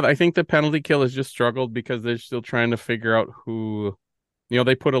 But yeah, I think the penalty kill has just struggled because they're still trying to figure out who,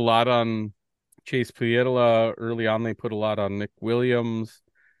 they put a lot on Chase Pietila early on. They put a lot on Nick Williams.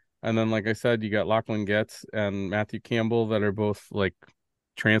 And then, like I said, you got Lachlan Getz and Matthew Campbell that are both like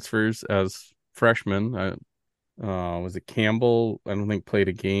transfers as freshmen. Was it Campbell? I don't think played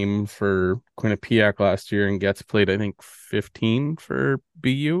a game for Quinnipiac last year, and Getz played, I think, 15 for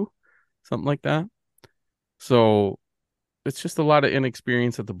BU, something like that. So it's just a lot of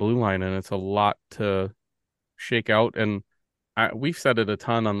inexperience at the blue line, and it's a lot to shake out. And we've said it a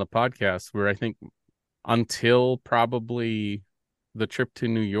ton on the podcast where I think until probably the trip to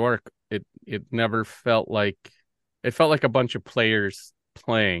New York, it never felt like a bunch of players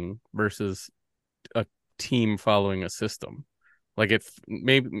playing versus a team following a system. Like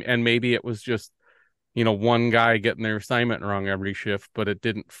maybe it was just, one guy getting their assignment wrong every shift, but it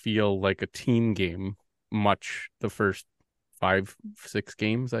didn't feel like a team game much the first 5-6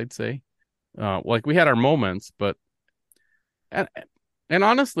 games, I'd say. Like we had our moments, but and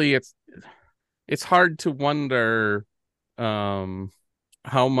honestly, it's hard to wonder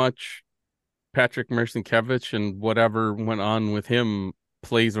how much Patrick Mersinkevich and whatever went on with him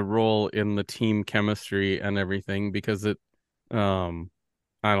plays a role in the team chemistry and everything, because I don't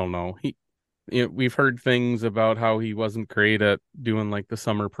know. We've heard things about how he wasn't great at doing like the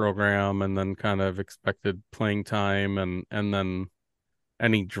summer program and then kind of expected playing time, and then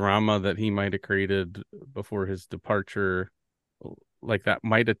any drama that he might have created before his departure, like that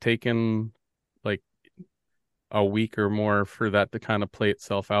might have taken like a week or more for that to kind of play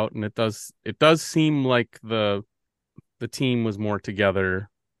itself out. And it does seem like the team was more together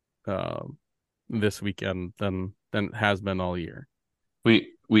this weekend than it has been all year.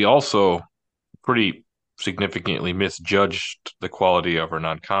 We also pretty significantly misjudged the quality of our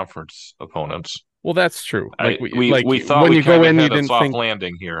non-conference opponents. Well, that's true. We thought when you go in, you didn't soft think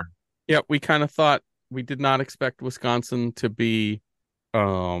landing here. Yeah, we kind of thought we did not expect Wisconsin to be,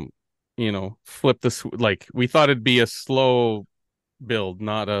 flip we thought it'd be a slow build,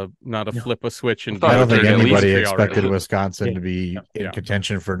 not a flip a switch. And I don't think anybody expected Wisconsin to be in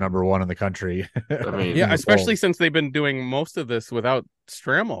contention for number 1 in the country. I mean, yeah, especially since they've been doing most of this without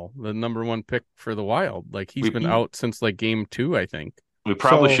Stramel, the number 1 pick for the Wild. Like he's been out since like game 2, I think. We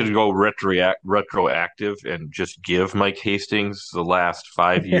probably should go retroactive and just give Mike Hastings the last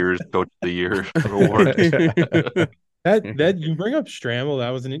 5 years Coach of the Year award. That you bring up Stramel,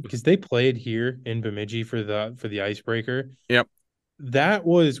 that was because they played here in Bemidji for the icebreaker. Yep. That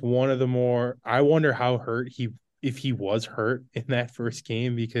was one of the more, I wonder how hurt if he was hurt in that first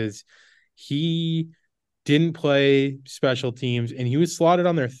game, because he didn't play special teams and he was slotted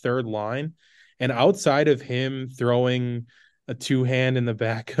on their third line. And outside of him throwing a 2-hand in the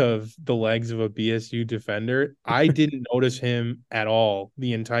back of the legs of a BSU defender, I didn't notice him at all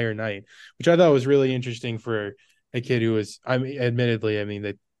the entire night, which I thought was really interesting for a kid who was,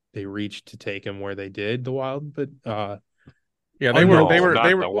 admittedly, they reached to take him where they did, the Wild, but yeah, they were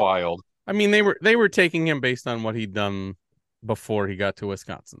the Wild. I mean, they were taking him based on what he'd done before he got to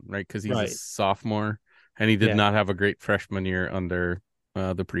Wisconsin, right? Because he's a sophomore and he did not have a great freshman year under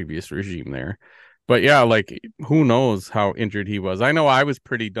the previous regime there. But yeah, like who knows how injured he was. I know I was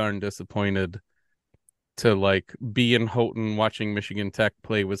pretty darn disappointed to like be in Houghton watching Michigan Tech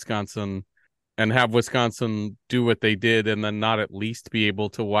play Wisconsin and have Wisconsin do what they did and then not at least be able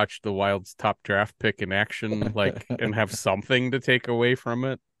to watch the Wild's top draft pick in action, like, and have something to take away from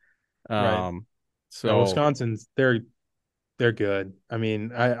it. So Wisconsin's they're good. I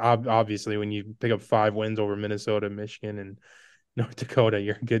mean, obviously when you pick up 5 wins over Minnesota, Michigan, and North Dakota,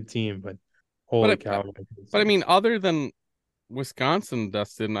 you're a good team, but holy cow. But I mean, other than Wisconsin,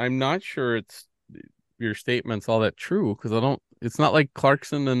 Dustin, I'm not sure your statement's all that true, because it's not like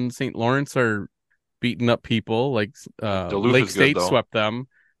Clarkson and St. Lawrence are beating up people. Like Lake State swept them.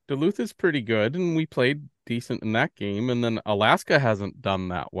 Duluth is pretty good, and we played decent in that game. And then Alaska hasn't done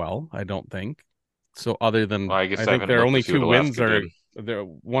that well, I don't think. So other than I think their only 2 wins are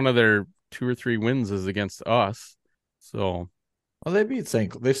one of their 2 or 3 wins is against us. So well, they beat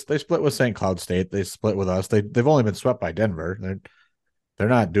they split with St. Cloud State. They split with us. They've only been swept by Denver. They're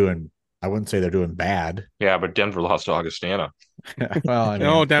not doing. I wouldn't say they're doing bad. Yeah, but Denver lost to Augustana. Well, I mean,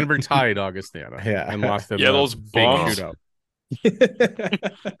 no, Denver tied Augustana. And lost them. Yeah, those bums. Shootout.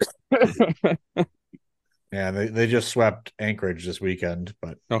 Yeah, they just swept Anchorage this weekend,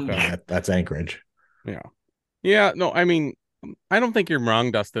 but Okay. that's Anchorage. Yeah. Yeah. No, I mean, I don't think you're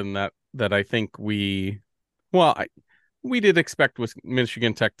wrong, Dustin, that I think well, we did expect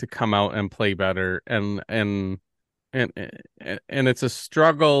Michigan Tech to come out and play better, and and it's a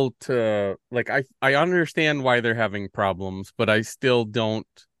struggle to like I understand why they're having problems, but I still don't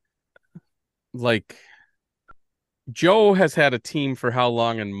like Joe has had a team for how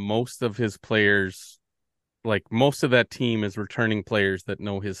long, and most of his players, like most of that team is returning players that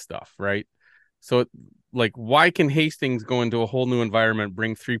know his stuff, right? So like why can Hastings go into a whole new environment,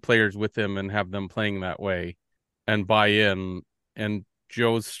 bring three players with him and have them playing that way and buy in, and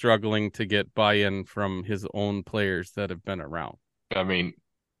Joe's struggling to get buy-in from his own players that have been around? I mean,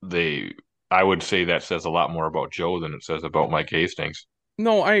 they. I would say that says a lot more about Joe than it says about Mike Hastings.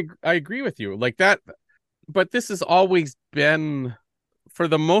 No, I agree with you. Like that, but this has always been, for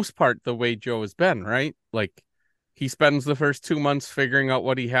the most part, the way Joe has been, right? Like he spends the first 2 months figuring out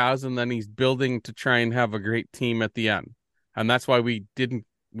what he has, and then he's building to try and have a great team at the end. And that's why we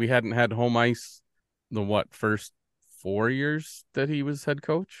hadn't had home ice the first 4 years that he was head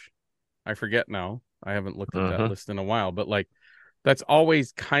coach. I forget now. I haven't looked at that Mm-hmm. list in a while, but like that's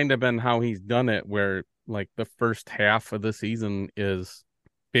always kind of been how he's done it, where like the first half of the season is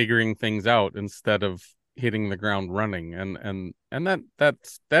figuring things out instead of hitting the ground running. And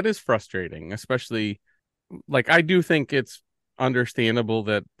that is frustrating, especially like I do think it's understandable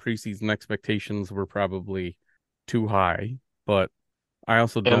that preseason expectations were probably too high, but I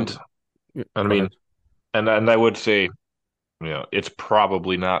also don't. And I Go mean, ahead. and I would say, it's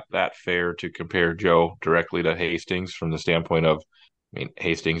probably not that fair to compare Joe directly to Hastings from the standpoint of, I mean,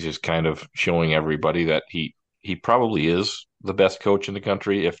 Hastings is kind of showing everybody that he probably is the best coach in the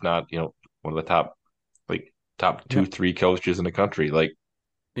country, if not, one of the top Yep. 2, 3 coaches in the country, like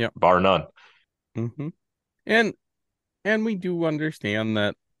Yep. bar none. Mm-hmm. And we do understand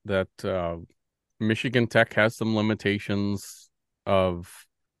that Michigan Tech has some limitations of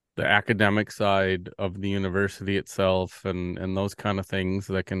the academic side of the university itself, and those kind of things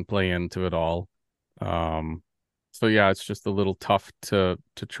that can play into it all. Um, so yeah, it's just a little tough to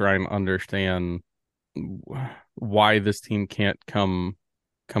try and understand why this team can't come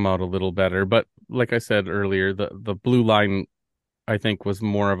out a little better. But like I said earlier, the blue line I think was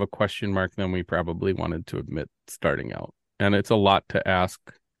more of a question mark than we probably wanted to admit starting out. And it's a lot to ask.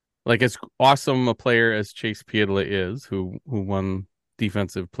 Like as awesome a player as Chase Piedla is, who won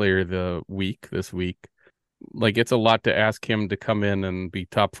defensive player of the week this week, like it's a lot to ask him to come in and be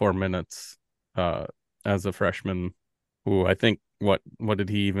top 4 minutes as a freshman who I think what did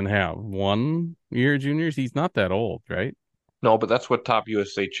he even have? 1 year juniors? He's not that old, right? No, but that's what top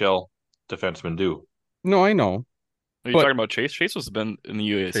USHL defensemen do. No, I know. Are you But talking about Chase? Chase has been in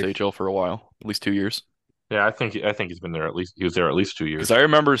the Chase, USHL for a while, at least 2 years. Yeah, I think he's been there he was there at least 2 Because years. I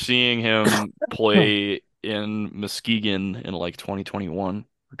remember seeing him play in Muskegon in like 2021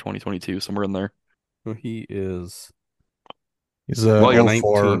 or 2022, somewhere in there. so he is He's a Well,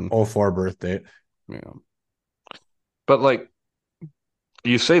 04, 19. 04 birthday. Yeah. but like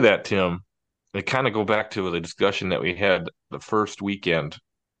you say that, Tim, it kind of go back to the discussion that we had the first weekend.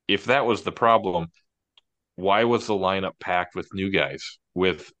 If that was the problem, why was the lineup packed with new guys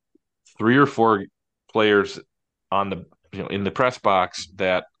with 3 or 4 players on the in the press box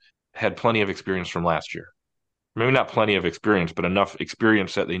that had plenty of experience from last year? Maybe not plenty of experience, but enough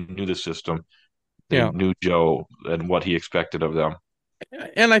experience that they knew the system, they Yeah. knew Joe and what he expected of them.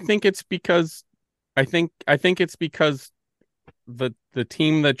 And I think it's because I think it's because the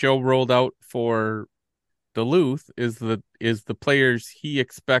team that Joe rolled out for Duluth is the players he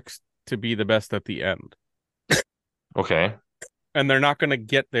expects to be the best at the end. Okay, And they're not going to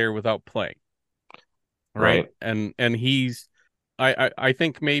get there without playing. Right? right. And he's I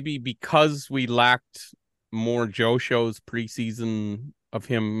think maybe because we lacked more Joe shows preseason of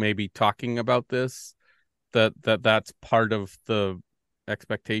him maybe talking about this, that's part of the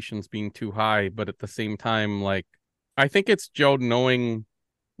expectations being too high. But at the same time, like I think it's Joe knowing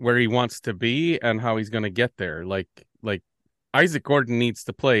where he wants to be and how he's going to get there. Like Isaac Gordon needs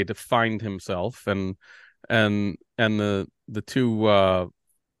to play to find himself, and the two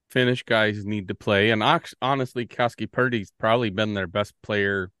Finnish guys need to play. And honestly, Kaski Purdy's probably been their best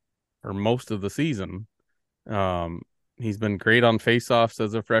player for most of the season. Um, he's been great on faceoffs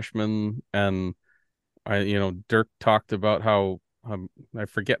as a freshman, and Dirk talked about how I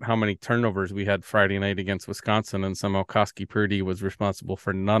forget how many turnovers we had Friday night against Wisconsin, and somehow Koski Purdy was responsible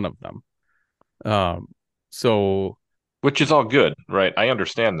for none of them. Um, so Which is all good, right? I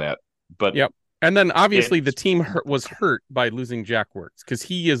understand that, but yep, And then obviously the team was hurt by losing Jack Wirtz because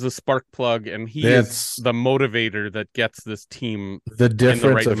he is a spark plug and he is the motivator that gets this team. The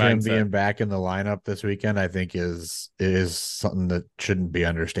difference in the of him being back in the lineup this weekend, I think, is something that shouldn't be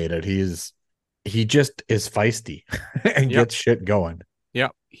understated. He just is feisty and gets shit going. Yeah,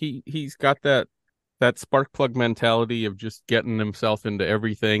 he's got that spark plug mentality of just getting himself into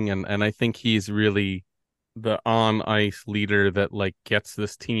everything, and I think he's really the on ice leader that like gets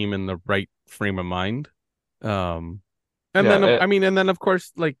this team in the right frame of mind. And then of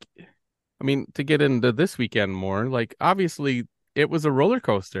course, like, I mean, to get into this weekend more, like obviously it was a roller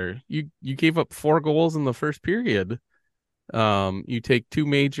coaster. You gave up 4 goals in the first period. You take 2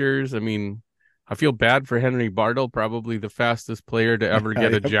 majors. I mean, I feel bad for Henry Bartle, probably the fastest player to ever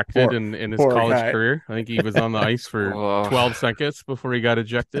get ejected in his college career. I think he was on the ice for 12 seconds before he got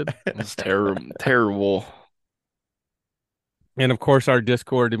ejected. It's terrible. And of course, our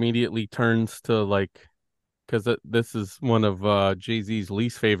Discord immediately turns to like, because this is one of Jay-Z's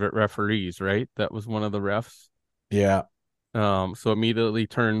least favorite referees, right? That was one of the refs. Yeah. So immediately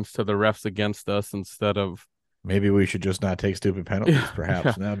turns to the refs against us instead of. Maybe we should just not take stupid penalties,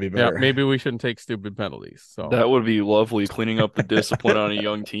 perhaps. That would be better. Yeah, maybe we shouldn't take stupid penalties. So that would be lovely. Cleaning up the discipline on a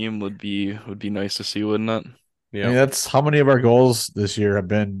young team would be nice to see, wouldn't it? Yeah. I mean, that's how many of our goals this year have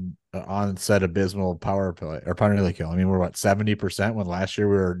been on said abysmal power play or penalty kill. I mean, we're 70% when last year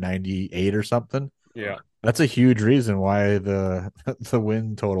we were 98 or something. Yeah. That's a huge reason why the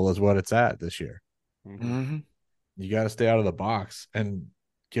win total is what it's at this year. Mm-hmm. You got to stay out of the box, and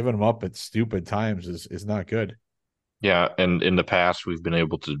giving them up at stupid times is not good. Yeah, and in the past we've been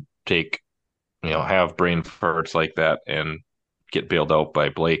able to have brain farts like that and get bailed out by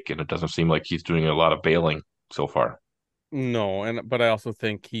Blake, and it doesn't seem like he's doing a lot of bailing so far. No, but I also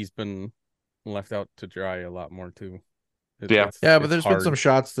think he's been left out to dry a lot more too. But there's been some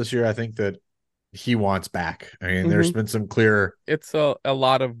shots this year I think that he wants back. I mean, there's been some clear. It's a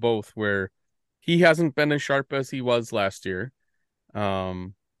lot of both where he hasn't been as sharp as he was last year.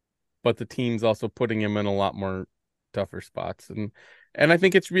 But the team's also putting him in a lot more tougher spots. And I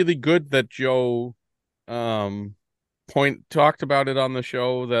think it's really good that Joe talked about it on the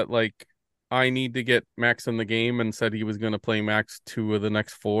show that like I need to get Max in the game and said he was going to play Max 2 of the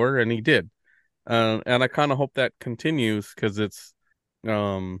next 4, and he did. And I kind of hope that continues because it's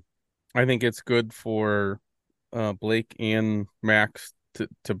I think it's good for Blake and Max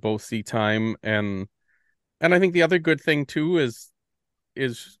to both see time, and I think the other good thing too is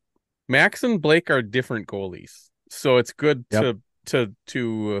Max and Blake are different goalies, so it's good to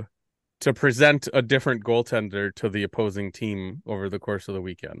present a different goaltender to the opposing team over the course of the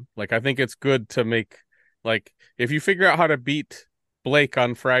weekend. Like, I think it's good to make, like, if you figure out how to beat Blake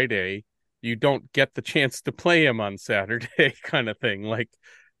on Friday, you don't get the chance to play him on Saturday, kind of thing. Like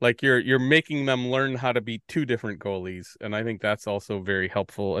you're making them learn how to beat 2 different goalies, and I think that's also very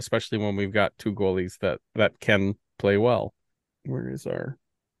helpful, especially when we've got 2 goalies that can play well. Where is our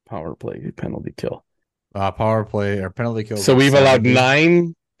power play penalty kill? Power play or penalty kill. So we've allowed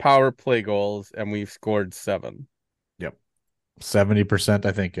 9 power play goals and we've scored 7. Yep. 70%,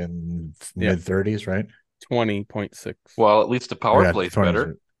 I think, in mid-30s, right? 20.6. Well, at least the power play's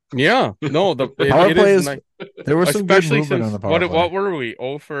better. Yeah. No, the power play is there was some good movement on the power play. What were we?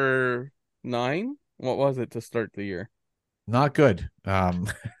 0 for 9? What was it to start the year? Not good. Well,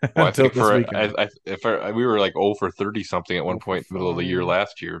 I think we were like 0 for 30 something at one point middle of the year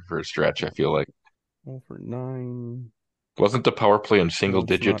last year for a stretch, I feel like. 0 for 9. Wasn't the power play in single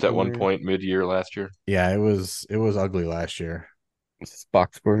digits at one point mid-year last year? Yeah, it was ugly last year. Is this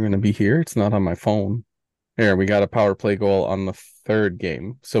box score going to be here? It's not on my phone. Here, we got a power play goal on the 3rd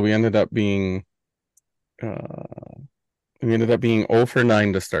game. So we ended up being 0 for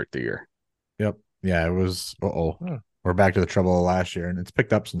 9 to start the year. Yep. Yeah, it was we're back to the trouble of last year, and it's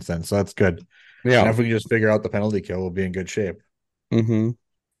picked up since then, so that's good. Yeah. And if we can just figure out the penalty kill, we'll be in good shape. Mm-hmm.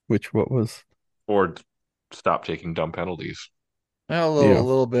 What was? Or stop taking dumb penalties. Well, a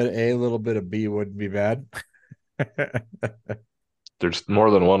little bit of A, a little bit of B wouldn't be bad. There's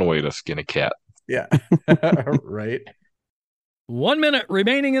more than one way to skin a cat. Yeah. Right. 1 minute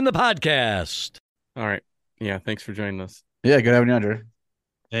remaining in the podcast. All right. Yeah, thanks for joining us. Yeah, good having you, Andrew.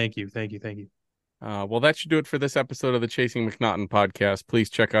 Thank you. Well, that should do it for this episode of the Chasing McNaughton podcast. Please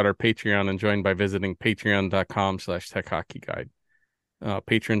check out our Patreon and join by visiting patreon.com/techhockeyguide.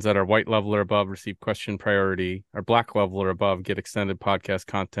 Patrons that are white level or above receive question priority. Our black level or above get extended podcast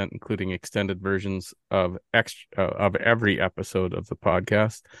content, including extended versions of every episode of the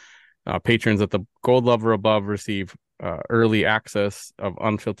podcast. Patrons at the gold level or above receive early access of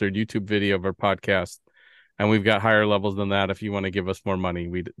unfiltered YouTube video of our podcast, And we've got higher levels than that. If you want to give us more money,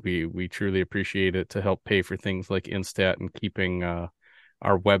 we truly appreciate it to help pay for things like Instat and keeping our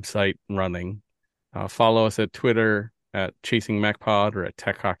website running. Follow us at Twitter at Chasing MacPod or at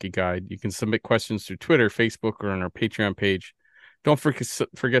Tech Hockey Guide. You can submit questions through Twitter, Facebook, or on our Patreon page. Don't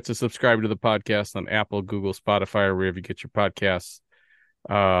forget to subscribe to the podcast on Apple, Google, Spotify, or wherever you get your podcasts.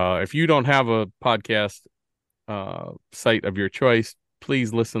 If you don't have a podcast site of your choice,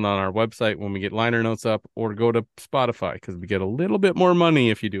 please listen on our website when we get liner notes up, or go to Spotify because we get a little bit more money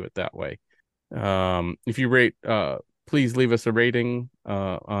if you do it that way. If you rate, please leave us a rating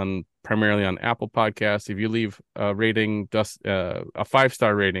primarily on Apple Podcasts. If you leave a rating, a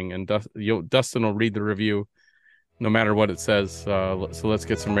 5-star rating, and Dustin will read the review no matter what it says. So let's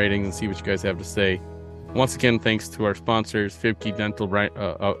get some ratings and see what you guys have to say. Once again, thanks to our sponsors, Fibke Dental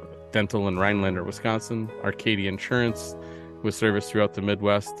in Rhinelander, Wisconsin, Arcadia Insurance, with service throughout the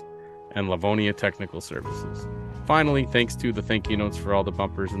Midwest, and Livonia Technical Services. Finally, thanks to the thank you notes for all the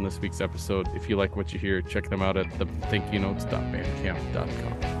bumpers in this week's episode. If you like what you hear, check them out at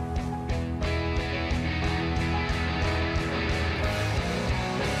thankyounotes.bandcamp.com.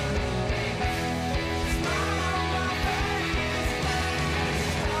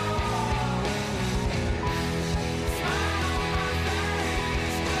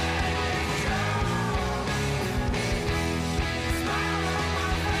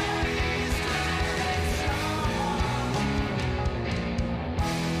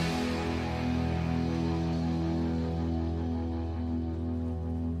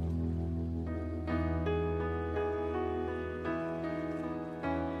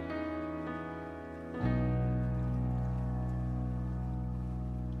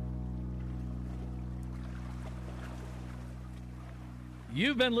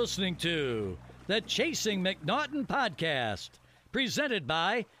 You've been listening to the Chasing McNaughton podcast, presented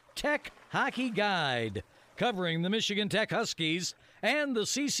by Tech Hockey Guide, covering the Michigan Tech Huskies and the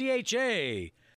CCHA